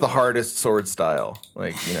 This is the hardest sword style.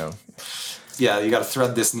 Like Yeah, you gotta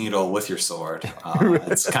thread this needle with your sword.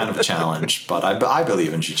 It's kind of a challenge, but I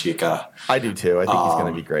believe in Shichika. I do too. I think he's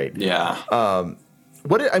gonna be great. Yeah.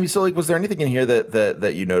 Was there anything in here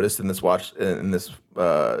that you noticed in this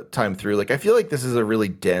time through? Like, I feel like this is a really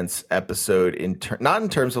dense episode not in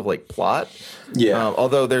terms of like plot. Yeah.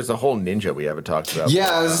 Although there's a whole ninja we haven't talked about. Yeah,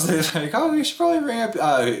 I was like, we should probably bring up.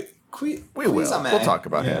 We will. We'll talk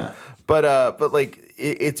about him. But like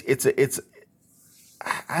it's.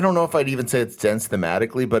 I don't know if I'd even say it's dense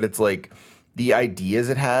thematically, but it's like the ideas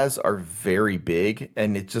it has are very big,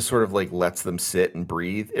 and it just sort of like lets them sit and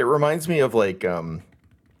breathe. It reminds me of like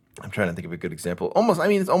I'm trying to think of a good example.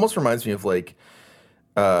 It almost reminds me of like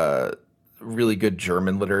really good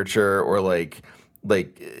German literature or like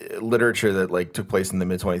literature that like took place in the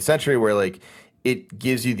mid-20th century, where like it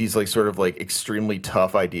gives you these like sort of like extremely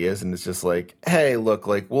tough ideas, and it's just like, hey, look,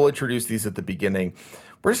 like we'll introduce these at the beginning.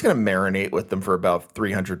 We're just gonna marinate with them for about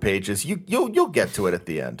 300 pages. You'll get to it at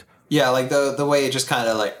the end. Yeah, like the way it just kind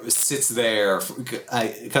of like sits there,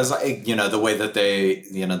 because the way that they,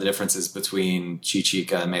 the differences between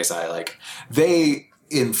Chichika and Meisai, like they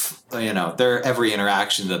their every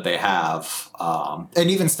interaction that they have, and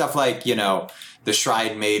even stuff like the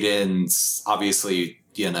Shrine Maidens obviously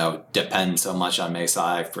depend so much on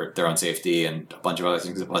Meisai for their own safety and a bunch of other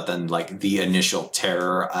things, but then like the initial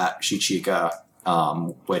terror at Chichika,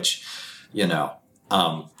 which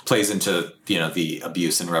plays into the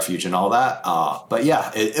abuse and refuge and all that. But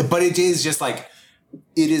yeah, it is just like,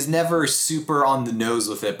 it is never super on the nose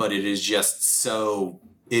with it, but it is just so,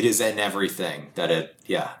 it is in everything that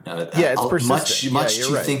it's persistent. much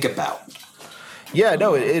to think about. Yeah,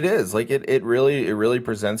 no, it is like it really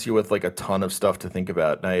presents you with like a ton of stuff to think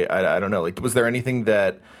about. And I don't know, like, was there anything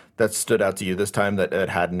that stood out to you this time that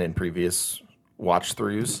hadn't in previous watch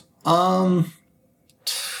throughs? Um,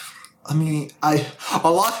 I mean,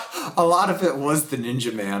 a lot of it was the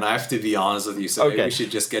Ninja Man. I have to be honest with you, so maybe Okay. we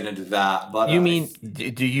should just get into that. But You mean,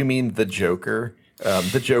 do you mean the Joker?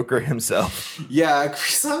 The Joker himself. yeah,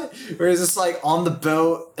 where it's just like on the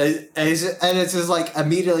boat, and it's just like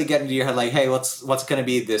immediately getting to your head, like, hey, what's gonna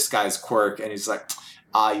be this guy's quirk? And he's like,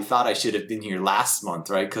 you thought I should have been here last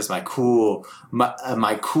month, right? Because my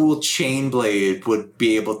cool chain blade would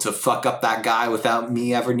be able to fuck up that guy without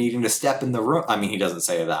me ever needing to step in the room. I mean, he doesn't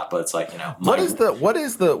say that, but it's like, What is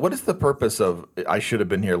the purpose of I should have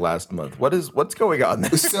been here last month? What's going on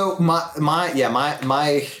there? So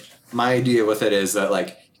my idea with it is that,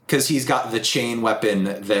 like, because he's got the chain weapon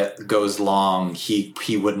that goes long, he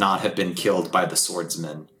would not have been killed by the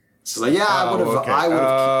swordsman. So like, yeah, I would have. Okay. I would have.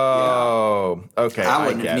 Oh, okay. I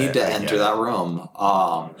wouldn't get need it, to I get enter it. that room.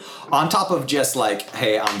 On top of just like,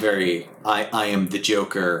 hey, I am the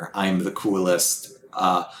Joker. I am the coolest.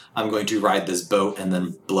 I'm going to ride this boat and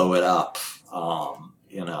then blow it up.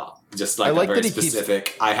 Just like, I like a very that he keeps-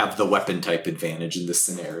 specific. I have the weapon type advantage in this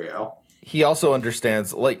scenario. He also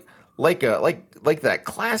understands like that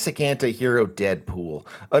classic anti-hero Deadpool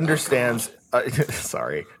understands.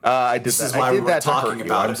 Sorry, I did This that. is why I we did were that to hurt talking you.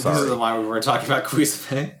 about I'm it. sorry. This is why we were talking about Quiz.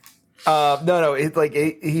 No. It's like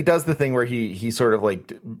he does the thing where he sort of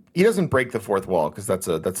like he doesn't break the fourth wall because that's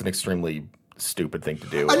an extremely stupid thing to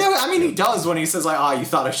do. I know. I mean, he does when he says like, you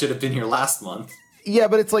thought I should have been here last month." Yeah,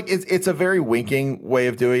 but it's like it's a very winking way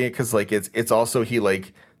of doing it because like it's also he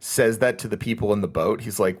like says that to the people in the boat.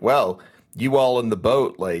 He's like, well, you all in the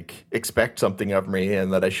boat like expect something of me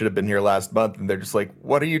and that I should have been here last month, and they're just like,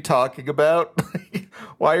 what are you talking about?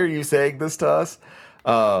 Why are you saying this to us?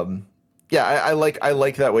 Yeah, I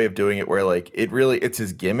like that way of doing it where like it's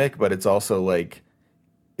his gimmick, but it's also like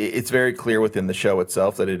it's very clear within the show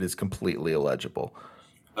itself that it is completely illegible.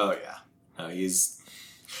 Oh yeah, no, he's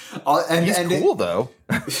He's cool though.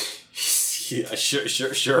 Yeah,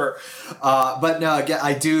 sure. But no, again,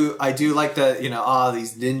 I do like the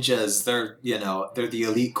these ninjas. They're the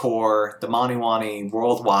elite core, the Maniwani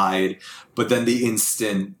worldwide. But then the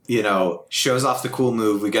instant shows off the cool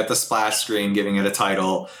move, we get the splash screen giving it a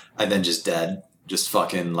title, and then just dead, just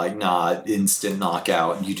fucking like instant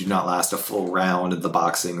knockout. You do not last a full round in the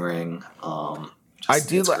boxing ring.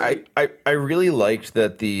 I really liked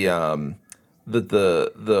that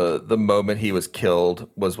the moment he was killed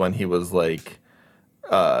was when he was like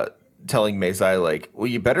telling Meizai like, well,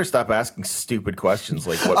 you better stop asking stupid questions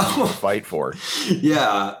like what people fight for.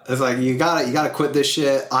 Yeah, it's like you gotta quit this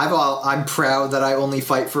shit. I'm proud that I only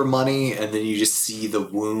fight for money, and then you just see the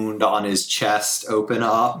wound on his chest open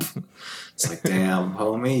up. It's like, damn,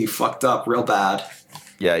 homie, you fucked up real bad.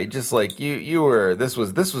 Yeah, you just like you were this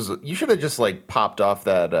was you should have just like popped off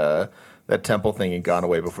that temple thing and gone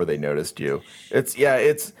away before they noticed you. You It's should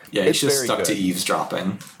have very stuck good. to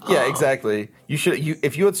eavesdropping. Yeah, exactly.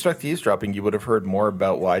 If you had stuck to eavesdropping, you would have heard more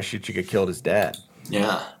about why Shichika killed his dad.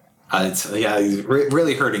 Yeah. He's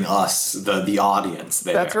really hurting us, the audience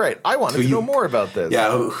there. That's right. I wanted to know more about this.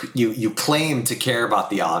 Yeah, you claim to care about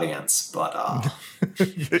the audience, but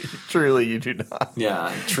Truly, you do not.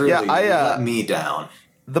 yeah, truly, Yeah, you let me down.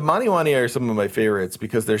 The Maniwani are some of my favorites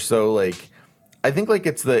because they're so like, I think like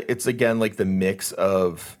it's again like the mix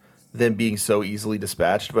of them being so easily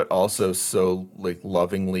dispatched, but also so like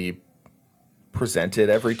lovingly presented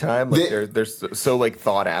every time. Like they're so like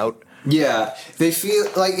thought out. Yeah, they feel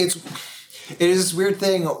like it is this weird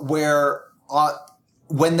thing where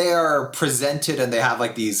when they are presented and they have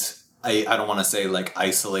like these, I don't want to say like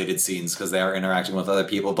isolated scenes because they are interacting with other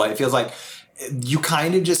people, but it feels like you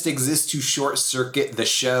kind of just exist to short circuit the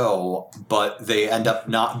show, but they end up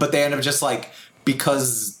just like,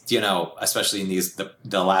 because especially in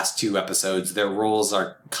the last two episodes, their roles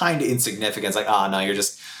are kind of insignificant. It's like, no,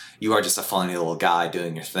 you are just a funny little guy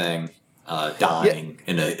doing your thing, dying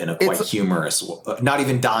in a quite humorous, not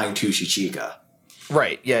even dying to Shichika.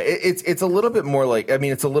 Right. Yeah. It's a little bit more like, I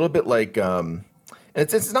mean, it's a little bit like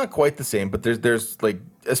it's not quite the same, but there's like,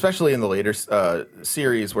 especially in the later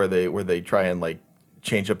series where they try and like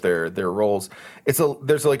change up their roles.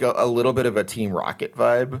 There's like a little bit of a Team Rocket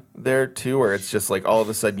vibe there too, where it's just like all of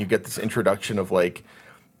a sudden you get this introduction of like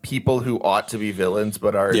people who ought to be villains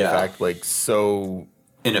but are in fact like so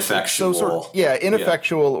ineffectual.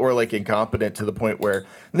 Ineffectual or like incompetent to the point where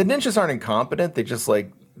the ninjas aren't incompetent. They just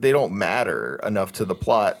like they don't matter enough to the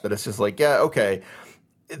plot that it's just like, yeah, okay.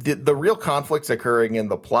 The real conflicts occurring in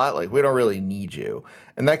the plot, like we don't really need you.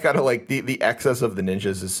 And that kind of like the excess of the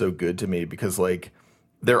ninjas is so good to me because like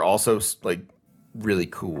they're also like really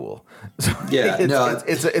cool. So Yeah,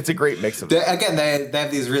 it's a great mix of they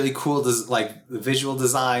have these really cool like visual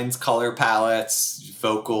designs, color palettes,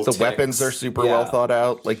 vocal. The tics. weapons are super well thought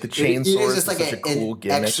out. Like the chainsaw it is is just like such a cool an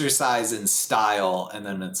gimmick. exercise in style, and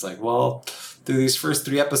then it's like, well, through these first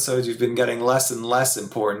 3 episodes, you've been getting less and less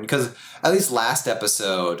important because at least last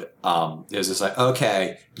episode, it was just like,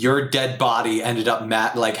 okay, your dead body ended up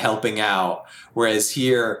like helping out, whereas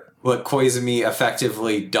here, what Koizumi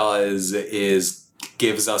effectively does is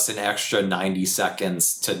gives us an extra 90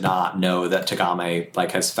 seconds to not know that Tagame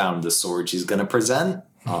like has found the sword she's going to present.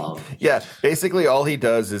 Yeah, basically all he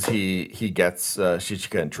does is he gets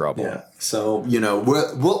Shichika in trouble. Yeah. So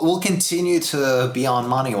we'll continue to be on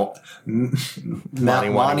Mani Watch.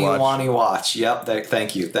 Yep.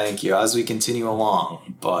 Thank you. As we continue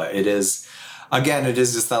along, but it is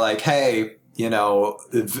just that like, hey,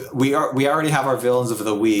 we already have our villains of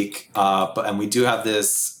the week, and we do have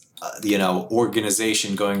this.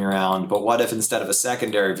 Organization going around, but what if instead of a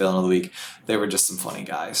secondary villain of the week, they were just some funny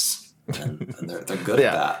guys, and they're good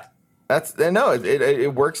at that.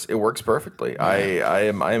 It works. It works perfectly. Yeah. I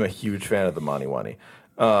am a huge fan of the Maniwani.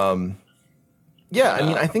 I mean,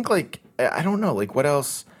 I think like I don't know, like what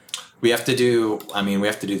else we have to do. I mean, we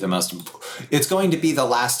have to do the most. It's going to be the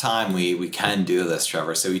last time we can do this,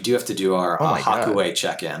 Trevor. So we do have to do our Hakuei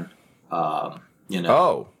check-in.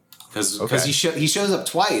 Because he shows up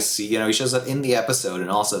twice. He shows up in the episode and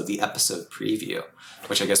also the episode preview,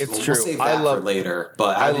 which I guess we'll save that for later.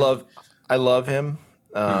 But I love him.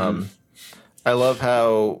 I love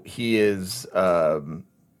how he is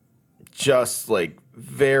just like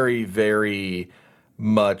very, very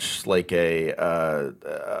much like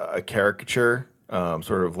a caricature,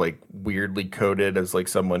 sort of like weirdly coded as like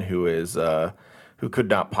someone who is who could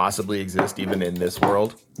not possibly exist even in this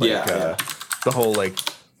world. Like, the whole like.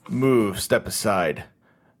 Move, step aside.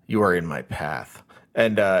 You are in my path,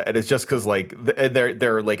 and it's just because like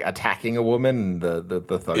they're like attacking a woman, and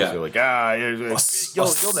the thugs are like,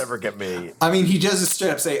 you'll never get me. I mean, he does straight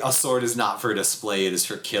up say a sword is not for display; it is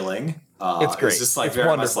for killing. It's great. It's just like it's very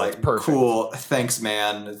wonderful. much like cool. Thanks,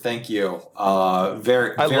 man. Thank you. I love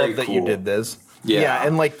that you did this. Yeah,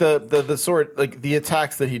 and like the sword, like the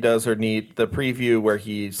attacks that he does are neat. The preview where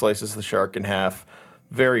he slices the shark in half,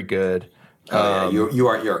 very good.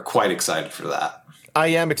 You're quite excited for that. I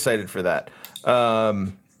am excited for that.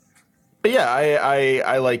 But yeah,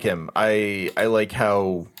 I like him. I like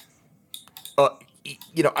how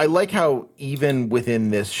I like how even within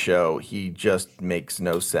this show he just makes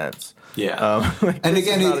no sense. Yeah. And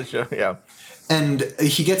again, not a show. Yeah. And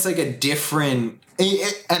he gets like a different.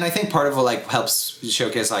 And I think part of what like helps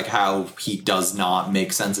showcase like how he does not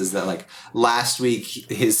make sense is that like last week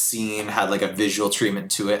his scene had like a visual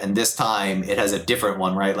treatment to it, and this time it has a different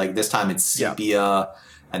one, right? Like this time it's sepia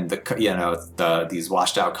and these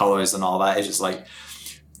washed out colors and all that. It's just like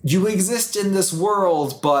you exist in this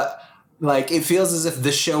world, but like it feels as if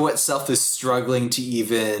the show itself is struggling to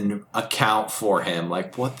even account for him.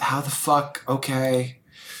 Like what? How the fuck? Okay.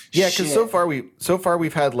 Yeah, because so far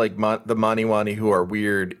we've had like the Maniwani who are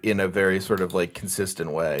weird in a very sort of like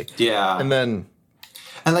consistent way. Yeah, and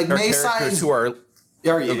like characters who are. You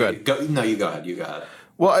go ahead. You got it.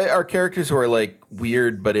 Well, our characters who are like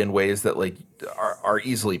weird, but in ways that like are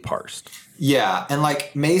easily parsed. Yeah, and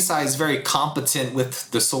like Meisai is very competent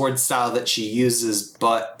with the sword style that she uses,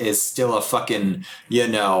 but is still a fucking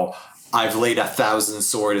I've laid 1,000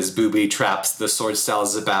 sword as booby traps. The sword style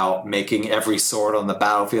is about making every sword on the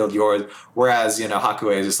battlefield yours. Whereas,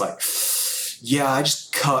 Hakuei is just like, yeah, I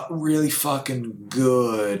just cut really fucking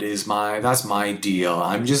good that's my deal.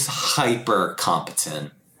 I'm just hyper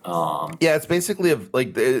competent. Yeah, it's basically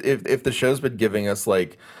like if the show's been giving us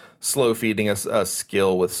like slow feeding us a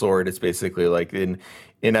skill with sword, it's basically like in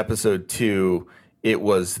episode 2, it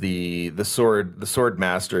was the sword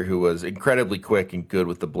master who was incredibly quick and good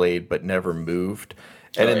with the blade, but never moved.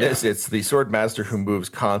 And this, it's the sword master who moves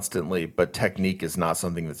constantly, but technique is not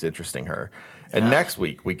something that's interesting her. And next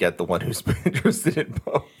week we get the one who's interested in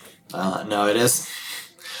both. No, it is.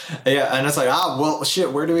 Yeah, and it's like, well,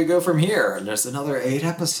 shit, where do we go from here? And there's another 8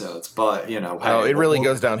 episodes, but it really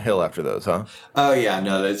goes downhill after those, huh? Oh yeah,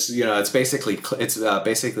 no, it's basically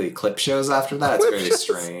clip shows after that. It's very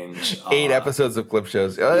strange. 8 episodes of clip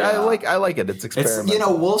shows. I like it. It's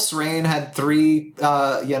experimental. Wolf's Rain had 3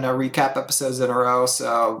 recap episodes in a row,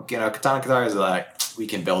 so Katana Katara is like, we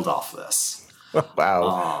can build off this.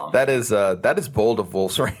 Wow, that is bold of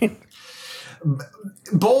Wolf's Rain.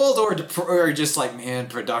 Bold or just like, man,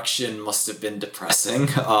 production must have been depressing.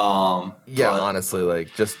 Honestly,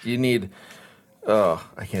 like just you need Oh,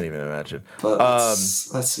 I can't even imagine. But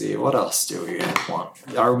let's see, what else do we want?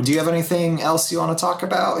 Do you have anything else you want to talk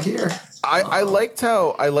about here? I liked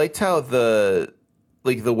how the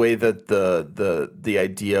like the way that the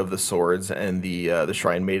idea of the swords and the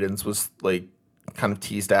shrine maidens was like kind of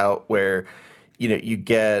teased out, where you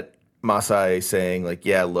get Masai saying like,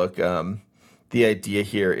 yeah, look, the idea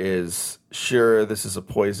here is, sure, this is a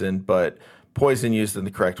poison, but poison used in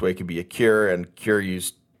the correct way can be a cure, and cure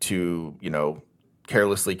used to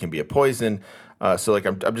carelessly can be a poison. So like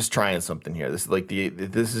I'm just trying something here. This is like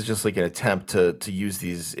this is just like an attempt to use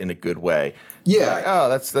these in a good way. Yeah. Like, oh,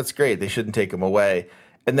 that's great. They shouldn't take them away.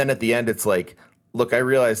 And then at the end, it's like, look, I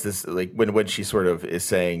realize this. Like when she sort of is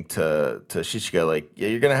saying to Shichika, like, yeah,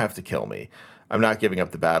 you're gonna have to kill me. I'm not giving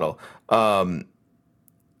up the battle.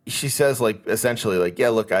 She says like essentially like, yeah,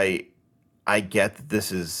 look, I get that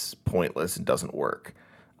this is pointless and doesn't work.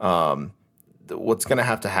 What's gonna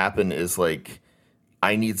have to happen is like,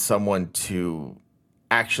 I need someone to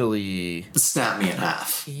actually snap me in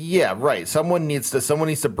half. Yeah, right. Someone needs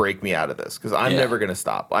to break me out of this, because I'm never gonna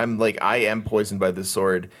stop. I am poisoned by this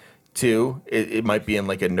sword too. It might be in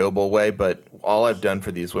like a noble way, but all I've done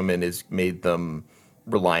for these women is made them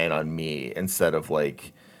reliant on me instead of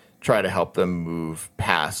like try to help them move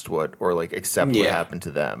past what, or like accept what happened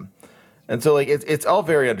to them. And so like it's all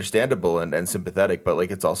very understandable and sympathetic, but like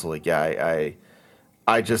it's also like, yeah,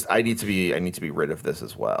 I need to be rid of this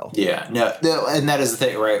as well. Yeah, no, and that is the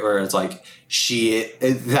thing, right? Where it's like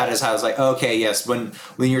that is how it's like, okay, yes, when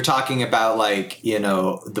you're talking about like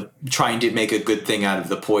the trying to make a good thing out of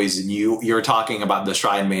the poison, you're talking about the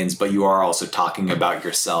shrine maidens, but you are also talking about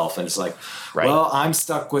yourself, and it's like, right. Well, I'm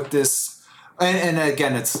stuck with this. And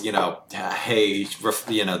again, it's hey, the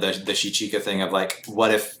Shichika thing of like,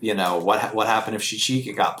 what if what happened if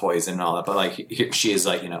Shichika got poisoned and all that, but like she is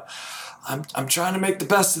like I'm trying to make the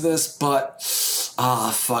best of this, but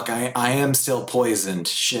fuck, I am still poisoned.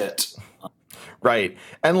 Shit. Right.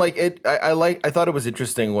 And like I thought it was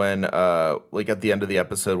interesting when like at the end of the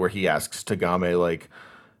episode where he asks Tagame like,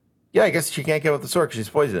 yeah, I guess she can't get with the sword because she's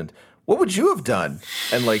poisoned. What would you have done?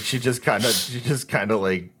 And like she just kind of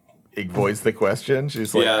like voiced the question.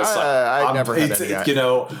 She's like, I never had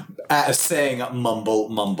any. Saying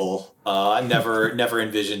mumble. I never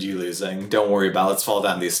envisioned you losing. Don't worry about it. Let's fall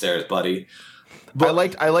down these stairs, buddy.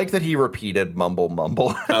 But I like that he repeated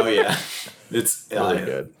mumble. Oh yeah, it's really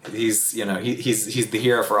good. He's he's the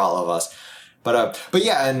hero for all of us. But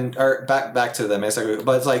yeah, and back to the Mesa.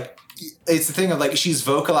 But it's like, it's the thing of like, she's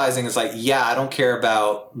vocalizing. It's like, yeah, I don't care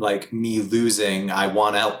about like me losing. I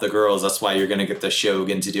want to help the girls. That's why you're gonna get the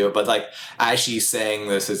Shogun to do it. But like, as she's saying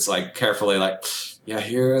this, it's like carefully like, yeah,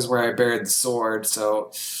 here's where I buried the sword.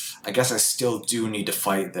 So I guess I still do need to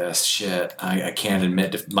fight this shit. I can't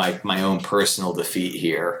admit my own personal defeat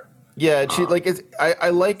here. Yeah, she like it's. I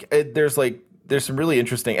like it, there's some really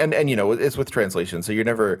interesting and it's with translation, so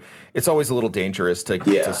it's always a little dangerous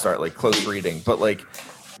to start like close reading, but like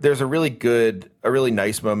there's a really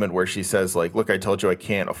nice moment where she says like, look, I told you I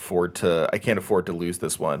can't afford to lose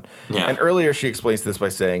this one. Yeah. And earlier she explains this by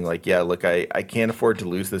saying like, yeah, look, I can't afford to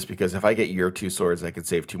lose this because if I get your 2 swords, I could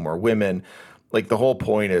save 2 more women. Like the whole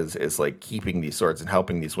point is like keeping these swords and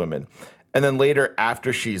helping these women. And then later,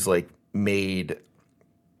 after she's like made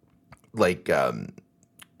like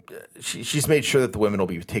she's made sure that the women will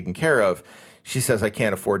be taken care of, she says, I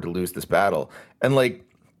can't afford to lose this battle. And like,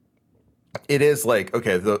 it is like,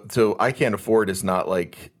 okay, so I can't afford is not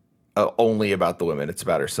like only about the women. It's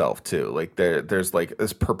about herself too. Like there's like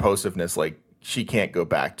this purposiveness, like she can't go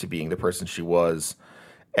back to being the person she was,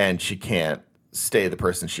 and she can't stay the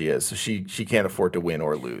person she is. So she can't afford to win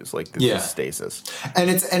or lose. Like this is stasis. And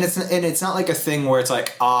it's not like a thing where it's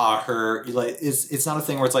like, her, like it's not a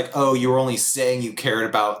thing where it's like, oh, you were only saying you cared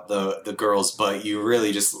about the girls, but you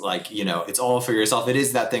really just like, it's all for yourself. It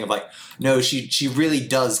is that thing of like, no, she really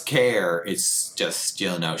does care. It's just,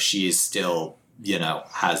 she is still,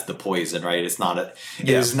 has the poison, right? It's not it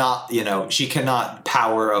is not, she cannot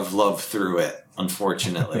power of love through it,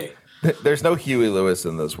 unfortunately. There's no Huey Lewis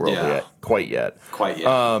in this world yet. Quite yet.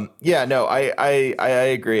 No, I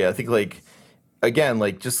agree. I think like, again,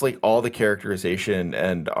 like just like all the characterization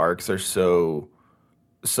and arcs are so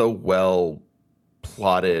well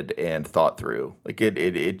plotted and thought through. Like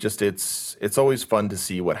it's always fun to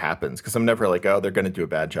see what happens, because I'm never like, oh, they're going to do a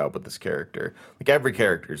bad job with this character. Like every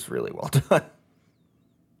character is really well done.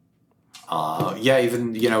 Yeah,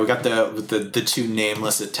 even we got the two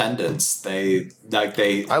nameless attendants. I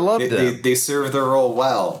love them. They serve their role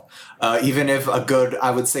well. Even if a good,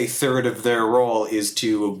 I would say, third of their role is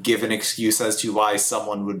to give an excuse as to why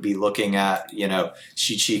someone would be looking at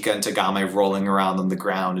Shichika and Tagame rolling around on the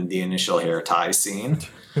ground in the initial hair tie scene.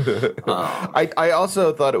 I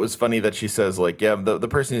also thought it was funny that she says like, yeah, the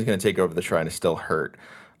person who's going to take over the shrine is still hurt,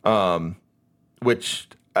 which.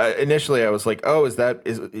 Initially, I was like, "Oh, is that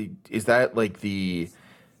like the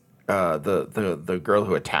girl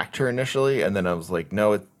who attacked her initially?" And then I was like,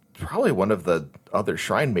 "No, it's probably one of the other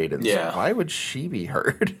shrine maidens. Yeah. Why would she be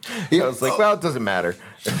hurt?" Yeah. I was like, "Well, it doesn't matter."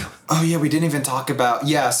 Oh yeah, we didn't even talk about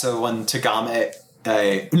So when Tagame,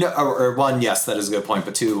 yes, that is a good point.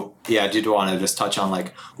 But two, I did want to just touch on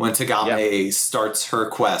like when Tagame starts her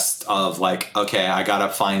quest of like, okay, I gotta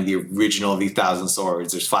find the original of the 1,000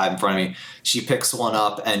 swords. There's 5 in front of me. She picks one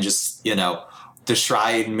up and just the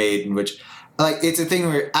shrine maiden, which like it's a thing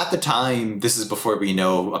where at the time, this is before we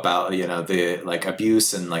know about the like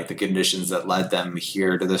abuse and like the conditions that led them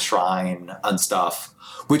here to the shrine and stuff.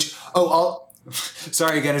 Which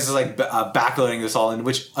sorry again, this is like backloading this all in.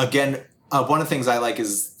 Which again. One of the things I like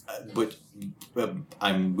is what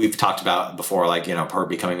we've talked about before, like her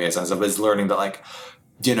becoming Mei Sai stuff, is learning that like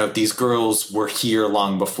these girls were here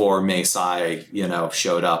long before Mei Sai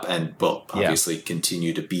showed up and will obviously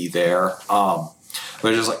continue to be there. But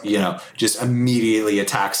just like just immediately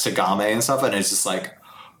attacks Tagame and stuff, and it's just like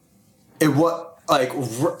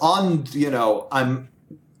I'm.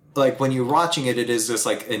 Like when you're watching it, it is just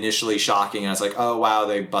like initially shocking, and it's like, oh wow,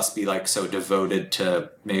 they must be like so devoted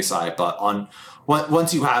to Mei Sai. But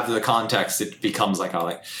once you have the context, it becomes like,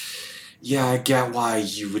 yeah, I get why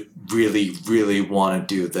you would really, really want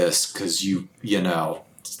to do this because you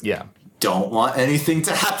don't want anything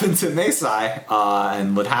to happen to Mei Sai,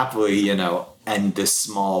 and would happily end this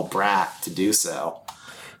small brat to do so.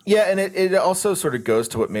 Yeah, and it also sort of goes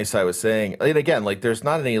to what Mei Sai was saying. And again, like there's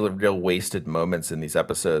not any real wasted moments in these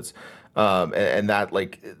episodes, and that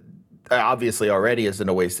like obviously already isn't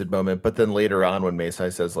a wasted moment. But then later on, when Mei Sai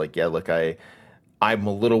says like, yeah, look, I'm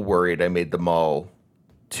a little worried I made them all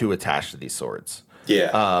too attached to these swords.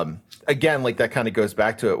 Yeah. Again, like that kind of goes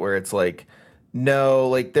back to it where it's like, no,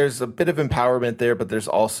 like there's a bit of empowerment there, but there's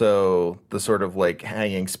also the sort of like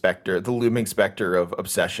hanging specter, the looming specter of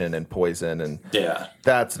obsession and poison, and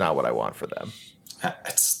that's not what I want for them.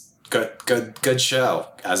 It's good show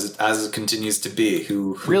as it continues to be.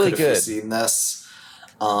 Who really could have seen this?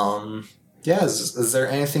 Is there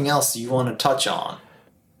anything else you want to touch on?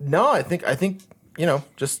 No, I think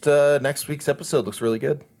just next week's episode looks really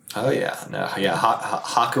good. Oh yeah,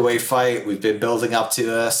 Hakuei fight. We've been building up to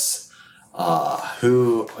this.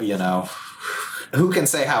 Who can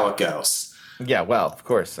say how it goes? Yeah, well, of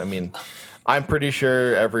course. I mean, I'm pretty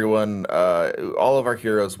sure everyone, all of our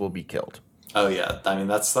heroes will be killed. Oh yeah, I mean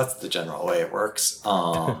that's the general way it works.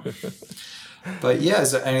 But yeah,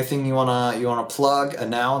 is there anything you wanna plug,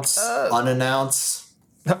 announce, unannounce?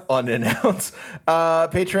 Unannounced.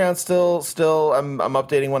 Patreon still. I'm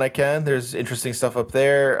updating when I can. There's interesting stuff up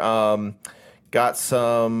there. Got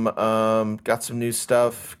some new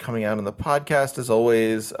stuff coming out on the podcast as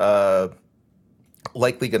always.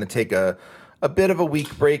 Likely going to take a bit of a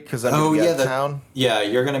week break because I'm going to be out of town. Yeah,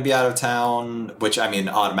 you're going to be out of town, which I mean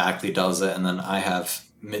automatically does it, and then I have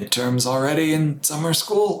midterms already in summer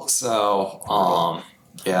school, so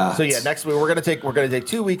yeah. So yeah, next week we're going to take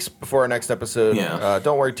 2 weeks before our next episode. Yeah.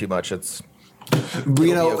 Don't worry too much. It's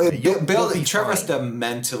Bill Trevor has to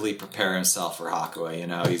mentally prepare himself for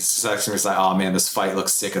Hakuei. He's actually like, oh man, this fight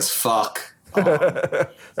looks sick as fuck.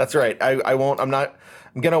 That's right. I'm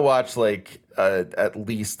gonna watch like at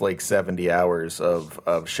least like 70 hours of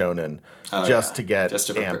Shonen to get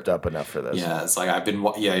amped up enough for this. Yeah, it's like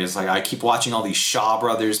it's like I keep watching all these Shaw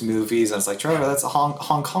Brothers movies, and it's like, Trevor, that's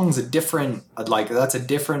Hong Kong's a different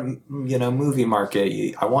movie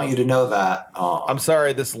market. I want you to know that. I'm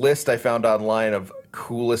sorry, this list I found online of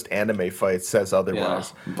coolest anime fights says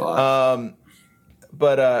otherwise. Yeah,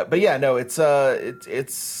 but yeah, no, it's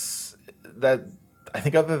that. I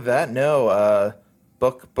think other than that, no.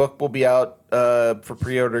 Book will be out for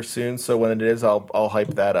pre-order soon, so when it is, I'll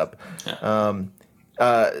hype that up. Yeah.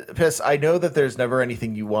 Piss, I know that there's never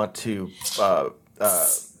anything you want to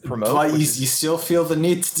promote. But you still feel the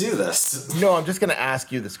need to do this. No, I'm just going to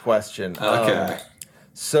ask you this question. Okay.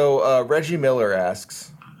 So Reggie Miller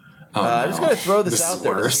asks, I'm just going to throw this out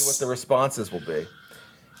there to see what the responses will be.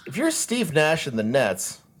 If you're Steve Nash in the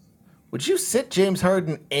Nets, would you sit James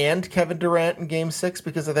Harden and Kevin Durant in Game 6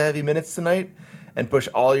 because of the heavy minutes tonight? And push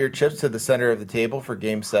all your chips to the center of the table for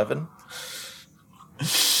Game 7?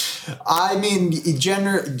 I mean,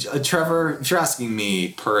 Trevor, if you're asking me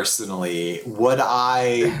personally, would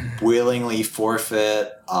I willingly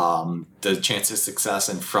forfeit the chance of success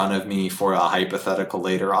in front of me for a hypothetical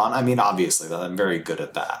later on? I mean, obviously, I'm very good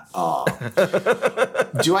at that.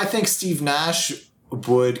 Do I think Steve Nash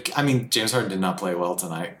would? I mean, James Harden did not play well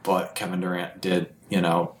tonight, but Kevin Durant did,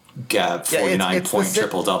 get 49-point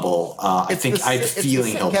triple-double. I think I have a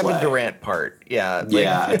feeling he'll play. Kevin Durant part, yeah.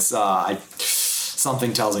 It's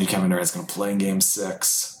something tells me Kevin Durant's going to play in Game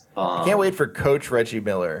 6. I can't wait for Coach Reggie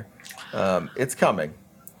Miller. It's coming.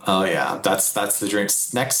 Oh yeah, that's the dream.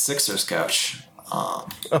 Next Sixers coach. Oh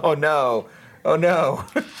no.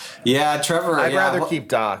 Yeah, Trevor. I'd rather keep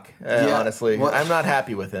Doc. Honestly, I'm not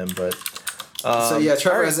happy with him, but.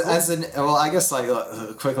 Trevor, I guess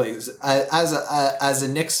quickly as a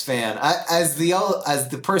Knicks fan, as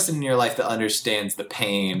the person in your life that understands the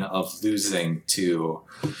pain of losing to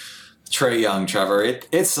Trae Young, Trevor,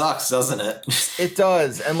 it sucks, doesn't it? It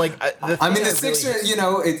does, and the Sixers,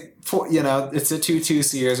 it's a 2-2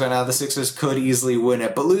 series right now. The Sixers could easily win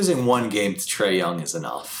it, but losing one game to Trae Young is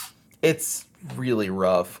enough. It's really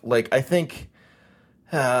rough. I think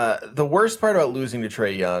the worst part about losing to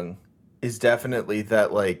Trae Young is definitely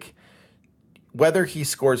that, whether he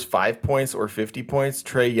scores 5 points or 50 points,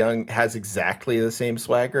 Trae Young has exactly the same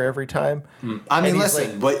swagger every time. I mean,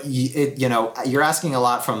 listen, but you're asking a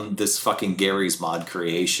lot from this fucking Gary's Mod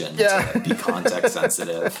creation to be context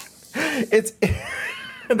sensitive.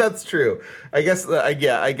 That's true. I guess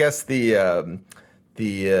the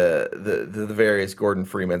various Gordon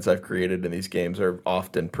Freemans I've created in these games are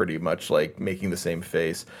often pretty much making the same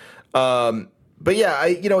face. But yeah,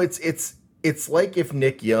 it's like if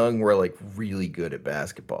Nick Young were really good at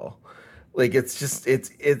basketball. And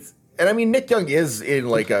I mean, Nick Young is in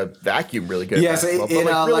a vacuum really good. Yes, at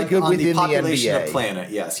basketball, but really good within the NBA. Of planet.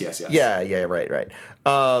 Yes. Yeah, right.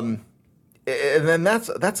 And then that's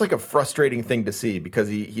a frustrating thing to see because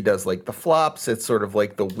he does the flops. It's sort of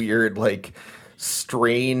the weird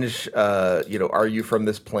strange are you from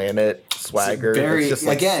this planet swagger. Very, it's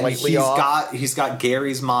just again, slightly off. He's got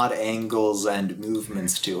Gary's Mod angles and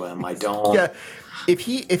movements to him. I don't. Yeah, if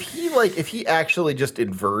he actually just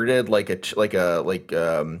inverted like an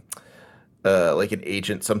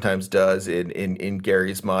agent sometimes does in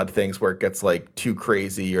Gary's Mod things where it gets too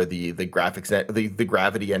crazy or the graphics the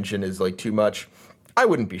gravity engine is too much, I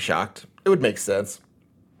wouldn't be shocked. It would make sense.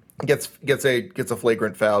 Gets a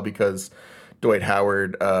flagrant foul because Dwight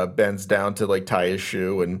Howard bends down to tie his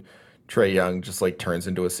shoe, and Trae Young just turns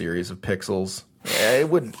into a series of pixels. Yeah, it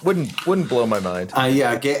wouldn't blow my mind.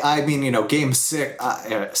 Game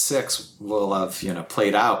 6 will have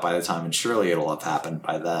played out by the time, and surely it'll have happened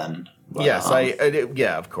by then. But, yes,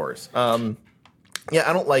 of course. I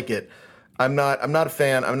don't like it. I'm not a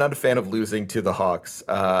fan. I'm not a fan of losing to the Hawks.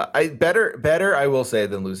 Better I will say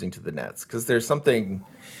than losing to the Nets because there's something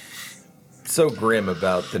so grim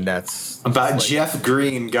about the Nets. About Jeff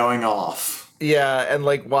Green going off. Yeah, and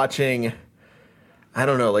watching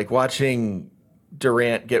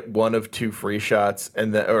Durant get one of two free shots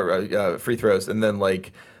and then free throws, and then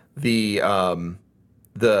I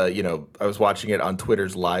was watching it on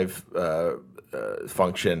Twitter's live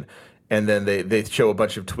function, and then they show a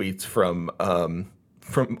bunch of tweets from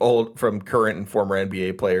current and former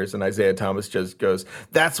NBA players, and Isaiah Thomas just goes,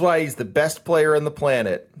 "That's why he's the best player on the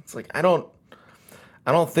planet." It's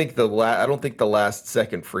I don't think the last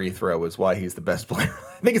second free throw is why he's the best player.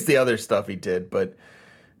 I think it's the other stuff he did, but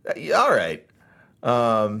all right.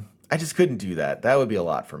 I just couldn't do that. That would be a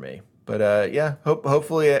lot for me. But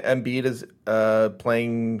hopefully Embiid is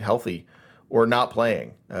playing healthy or not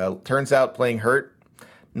playing. Turns out playing hurt,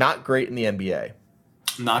 not great in the NBA.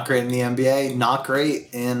 Not great in the NBA. Not great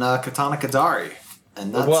in Katana Kadari.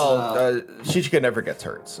 And that's, Shichika never gets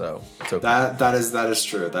hurt, so it's okay. That is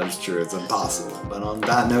true. That is true. It's impossible. But on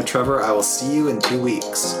that note, Trevor, I will see you in 2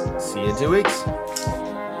 weeks. See you in 2 weeks.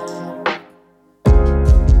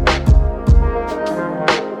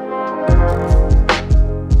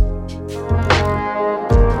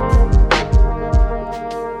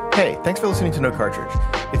 Hey, thanks for listening to No Cartridge.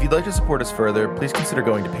 If you'd like to support us further, please consider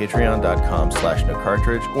going to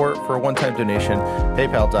patreon.com/nocartridge or for a one-time donation,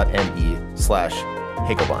 paypal.me/Hegelbon,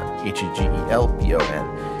 Hegelbon.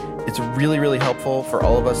 It's really, really helpful for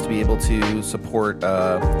all of us to be able to support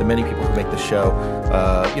the many people who make the show,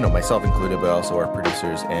 myself included, but also our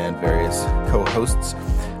producers and various co-hosts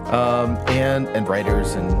and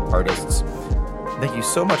writers and artists. Thank you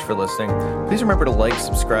so much for listening. Please remember to like,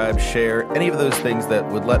 subscribe, share, any of those things that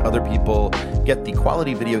would let other people get the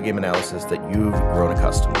quality video game analysis that you've grown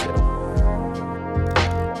accustomed to.